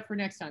look that up for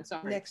next time.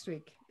 Sorry. Next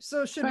week.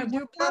 So should we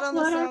do Blood on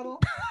the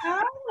Saddle?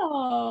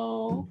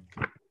 Oh.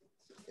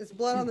 Is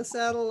Blood on the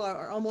Saddle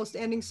our almost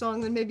ending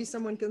song? Then maybe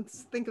someone can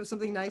think of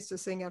something nice to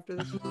sing after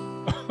this.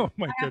 Oh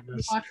my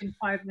goodness! I have to watch in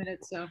 5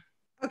 minutes. So.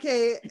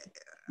 Okay,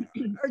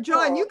 or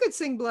John, you could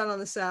sing "Blood on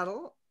the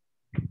Saddle."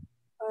 I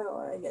don't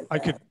want to get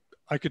that.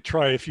 I could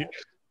try if you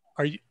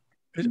are you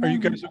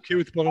guys okay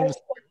with Blood on the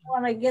Saddle? I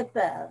want to get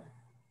that.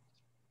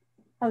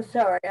 I'm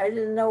sorry, I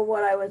didn't know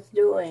what I was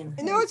doing.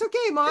 No, it's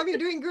okay, Mom. You're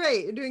doing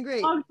great. You're doing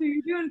great. Oh,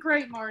 you're doing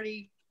great,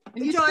 Marty.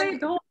 And you John,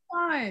 stayed the whole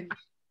time.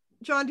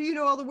 John, do you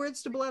know all the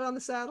words to "Blood on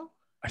the Saddle"?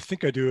 I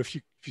think I do. If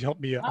you help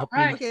me,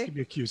 give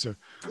me a cue. So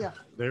yeah,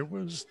 there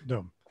was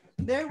blood.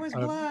 There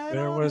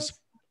was.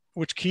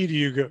 Which key do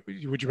you go?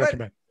 Would you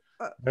recommend?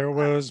 There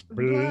was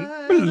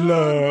blood.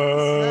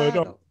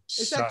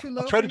 Is that too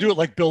low? I'll try to do it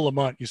like Bill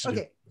Lamont used to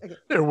do. Okay.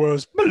 There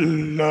was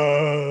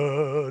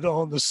blood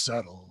on the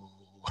saddle,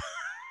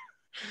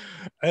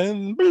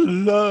 and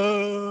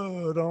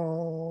blood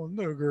on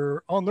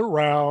the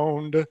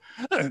round,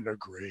 and a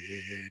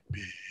great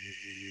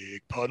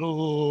big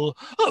puddle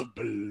of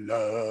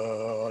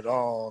blood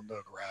on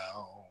the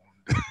ground.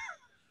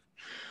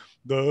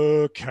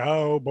 The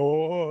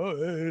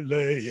cowboy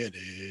lay in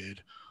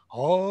it,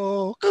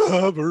 all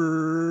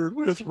covered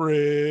with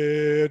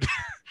red.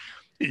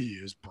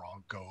 His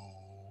bronco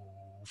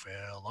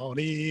fell on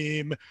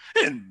him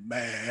and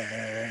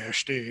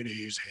mashed in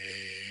his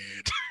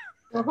head.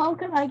 Well, how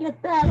can I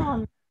get that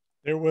on?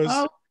 There was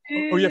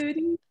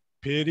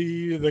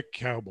Pity the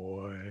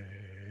cowboy,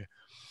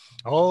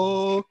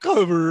 all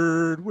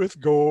covered with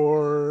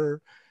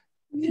gore.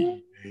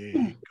 He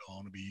ain't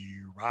gonna be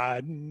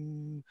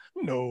riding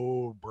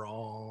no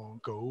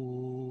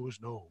broncos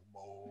no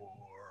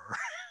more.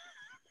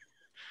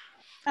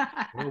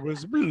 There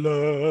was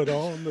blood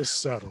on the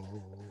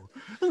saddle,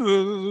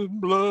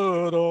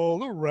 blood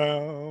all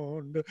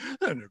around,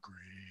 and a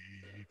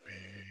great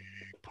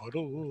big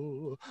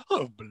puddle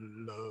of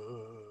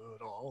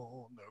blood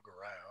on the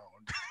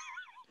ground.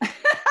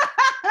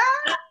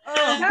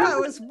 Oh, that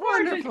was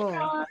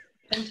wonderful.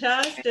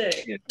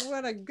 Fantastic.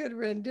 What a good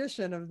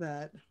rendition of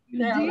that.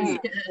 That was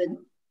good.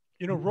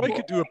 You know, Roy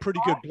could do a pretty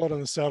good blood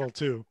on the saddle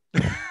too.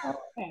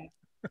 Okay.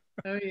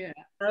 Oh yeah.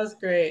 That was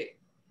great.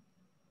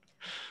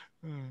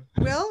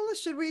 Well,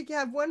 should we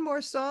have one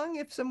more song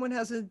if someone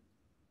has a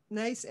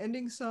nice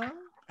ending song?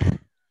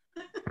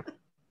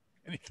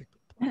 Anything.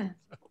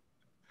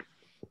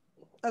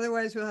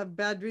 Otherwise, we'll have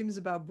bad dreams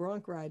about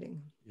bronc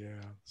riding.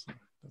 Yeah.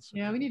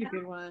 Yeah, we need a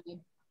good one.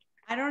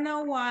 I don't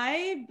know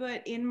why,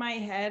 but in my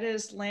head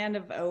is Land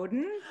of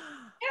Odin.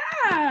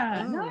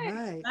 Yeah. Oh, Nice.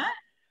 right.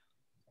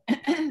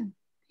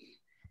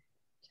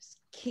 Just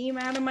came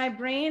out of my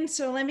brain.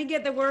 So let me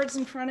get the words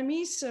in front of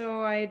me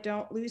so I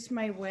don't lose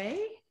my way.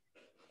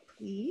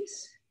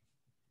 Please.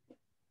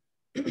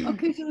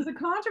 Okay, so there's a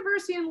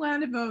controversy in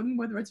Land of Odin,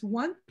 whether it's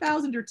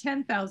 1,000 or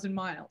 10,000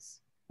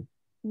 miles.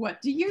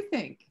 What do you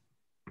think?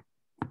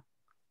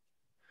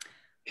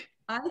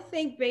 I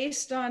think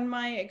based on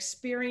my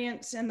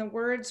experience and the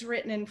words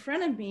written in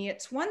front of me,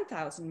 it's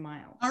 1,000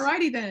 miles. All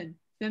righty then.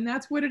 Then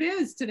that's what it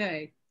is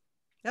today.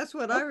 That's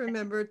what I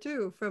remember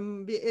too,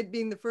 from it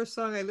being the first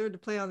song I learned to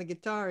play on the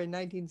guitar in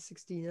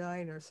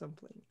 1969 or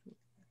something.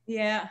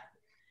 Yeah.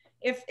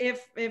 If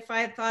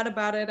I had thought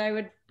about it, I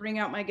would bring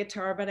out my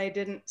guitar, but I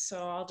didn't,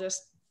 so I'll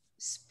just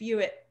spew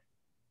it.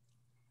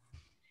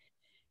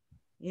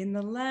 In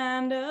the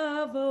land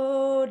of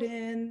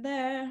Odin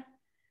there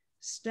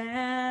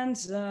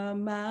stands a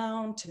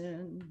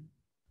mountain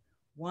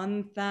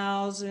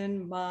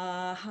 1,000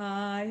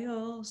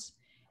 miles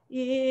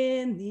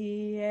in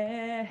the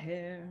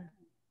air.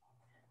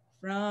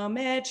 From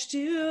edge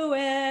to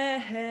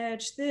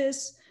edge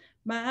this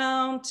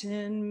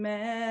mountain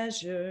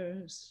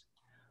measures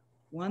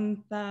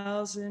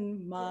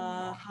 1,000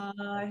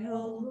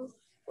 miles.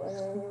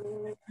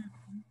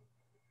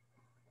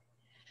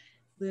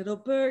 Little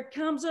bird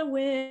comes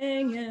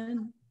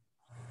a-winging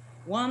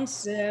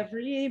once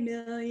every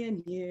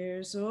 1,000,000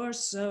 years or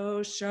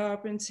so,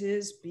 sharpens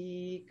his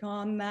beak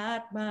on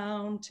that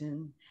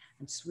mountain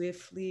and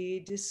swiftly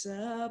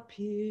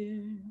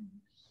disappears.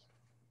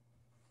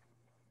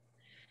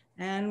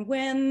 And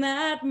when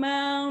that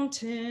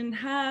mountain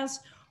has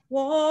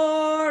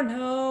worn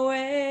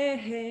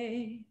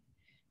away,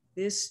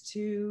 this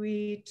to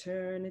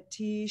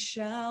eternity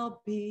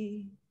shall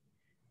be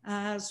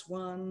as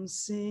one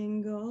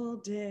single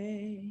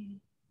day.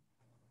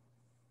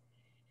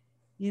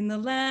 In the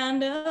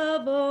land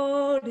of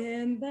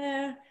Odin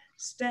there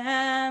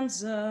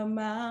stands a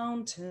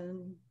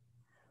mountain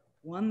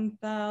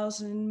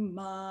 1,000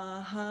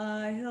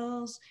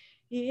 miles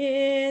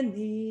in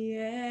the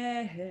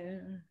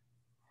air.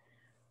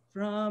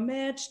 From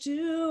edge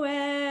to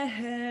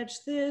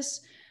edge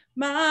this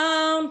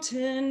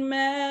mountain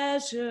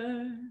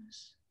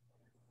measures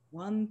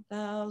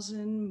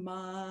 1,000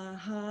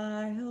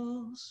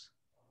 miles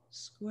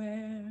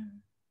square.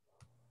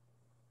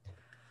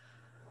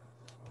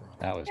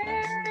 That was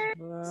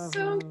nice.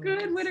 So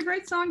good. What a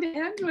great song to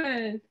end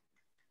with.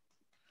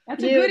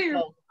 That's Beautiful. a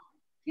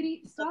goodie.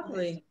 Kitty, stop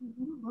Lovely.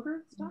 it. Booger,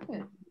 stop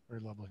it.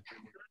 Very lovely.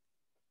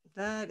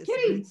 That is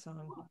Kitty. a great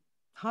song.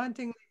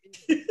 Haunting.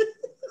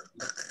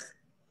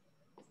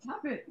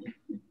 Stop it.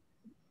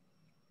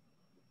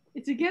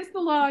 It's against the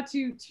law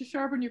to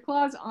sharpen your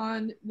claws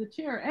on the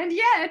chair. And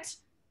yet,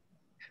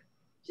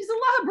 she's a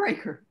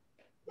lawbreaker.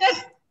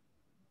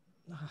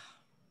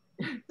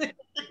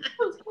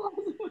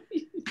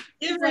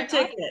 Give her a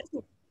ticket.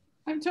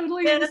 I'm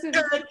totally Get innocent.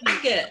 her a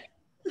ticket.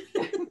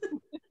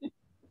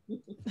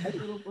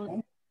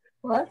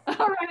 What?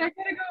 All right, I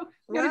gotta go.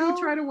 Gotta go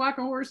try to walk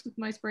a horse with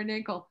my sprained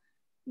ankle.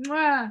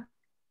 Mwah.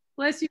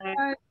 Bless you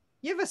guys.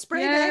 You have a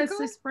sprained Yes,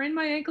 ankle? I sprained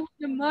my ankle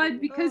in the mud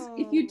because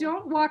if you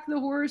don't walk the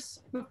horse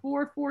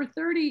before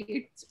 4:30,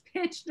 it's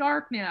pitch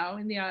dark now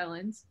in the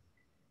islands.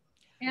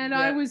 And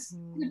I was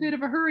in a bit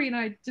of a hurry and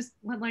I just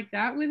went like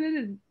that with it.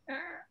 And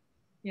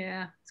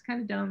yeah, it's kind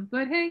of dumb.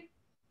 But hey,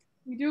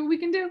 we do what we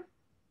can do.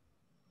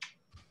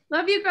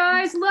 Love you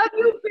guys. Love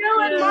you,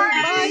 Bill and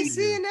Marty. Bye.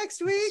 See you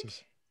next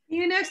week. See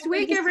you next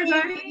week,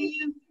 everybody.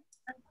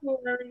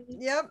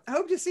 Yep.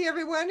 Hope to see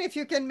everyone if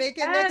you can make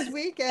it next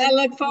week. And I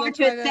look forward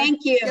to it.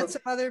 Thank you. Get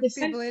some other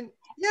people in.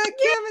 Yeah,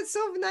 Kim, it's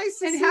so nice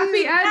to see you. And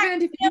happy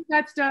Advent if you do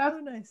that stuff. Oh,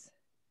 nice.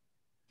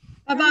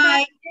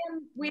 Bye-bye.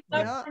 We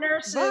love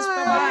nurses.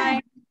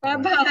 Bye.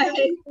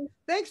 Bye-bye.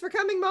 Thanks for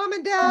coming, Mom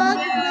and Dad.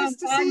 Nice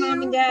to Bye, see Mom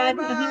you. and Dad.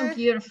 Bye-bye.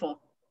 Beautiful.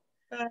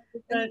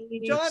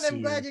 John,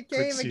 I'm glad you Good to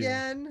came see you.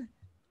 again.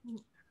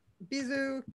 Bisous.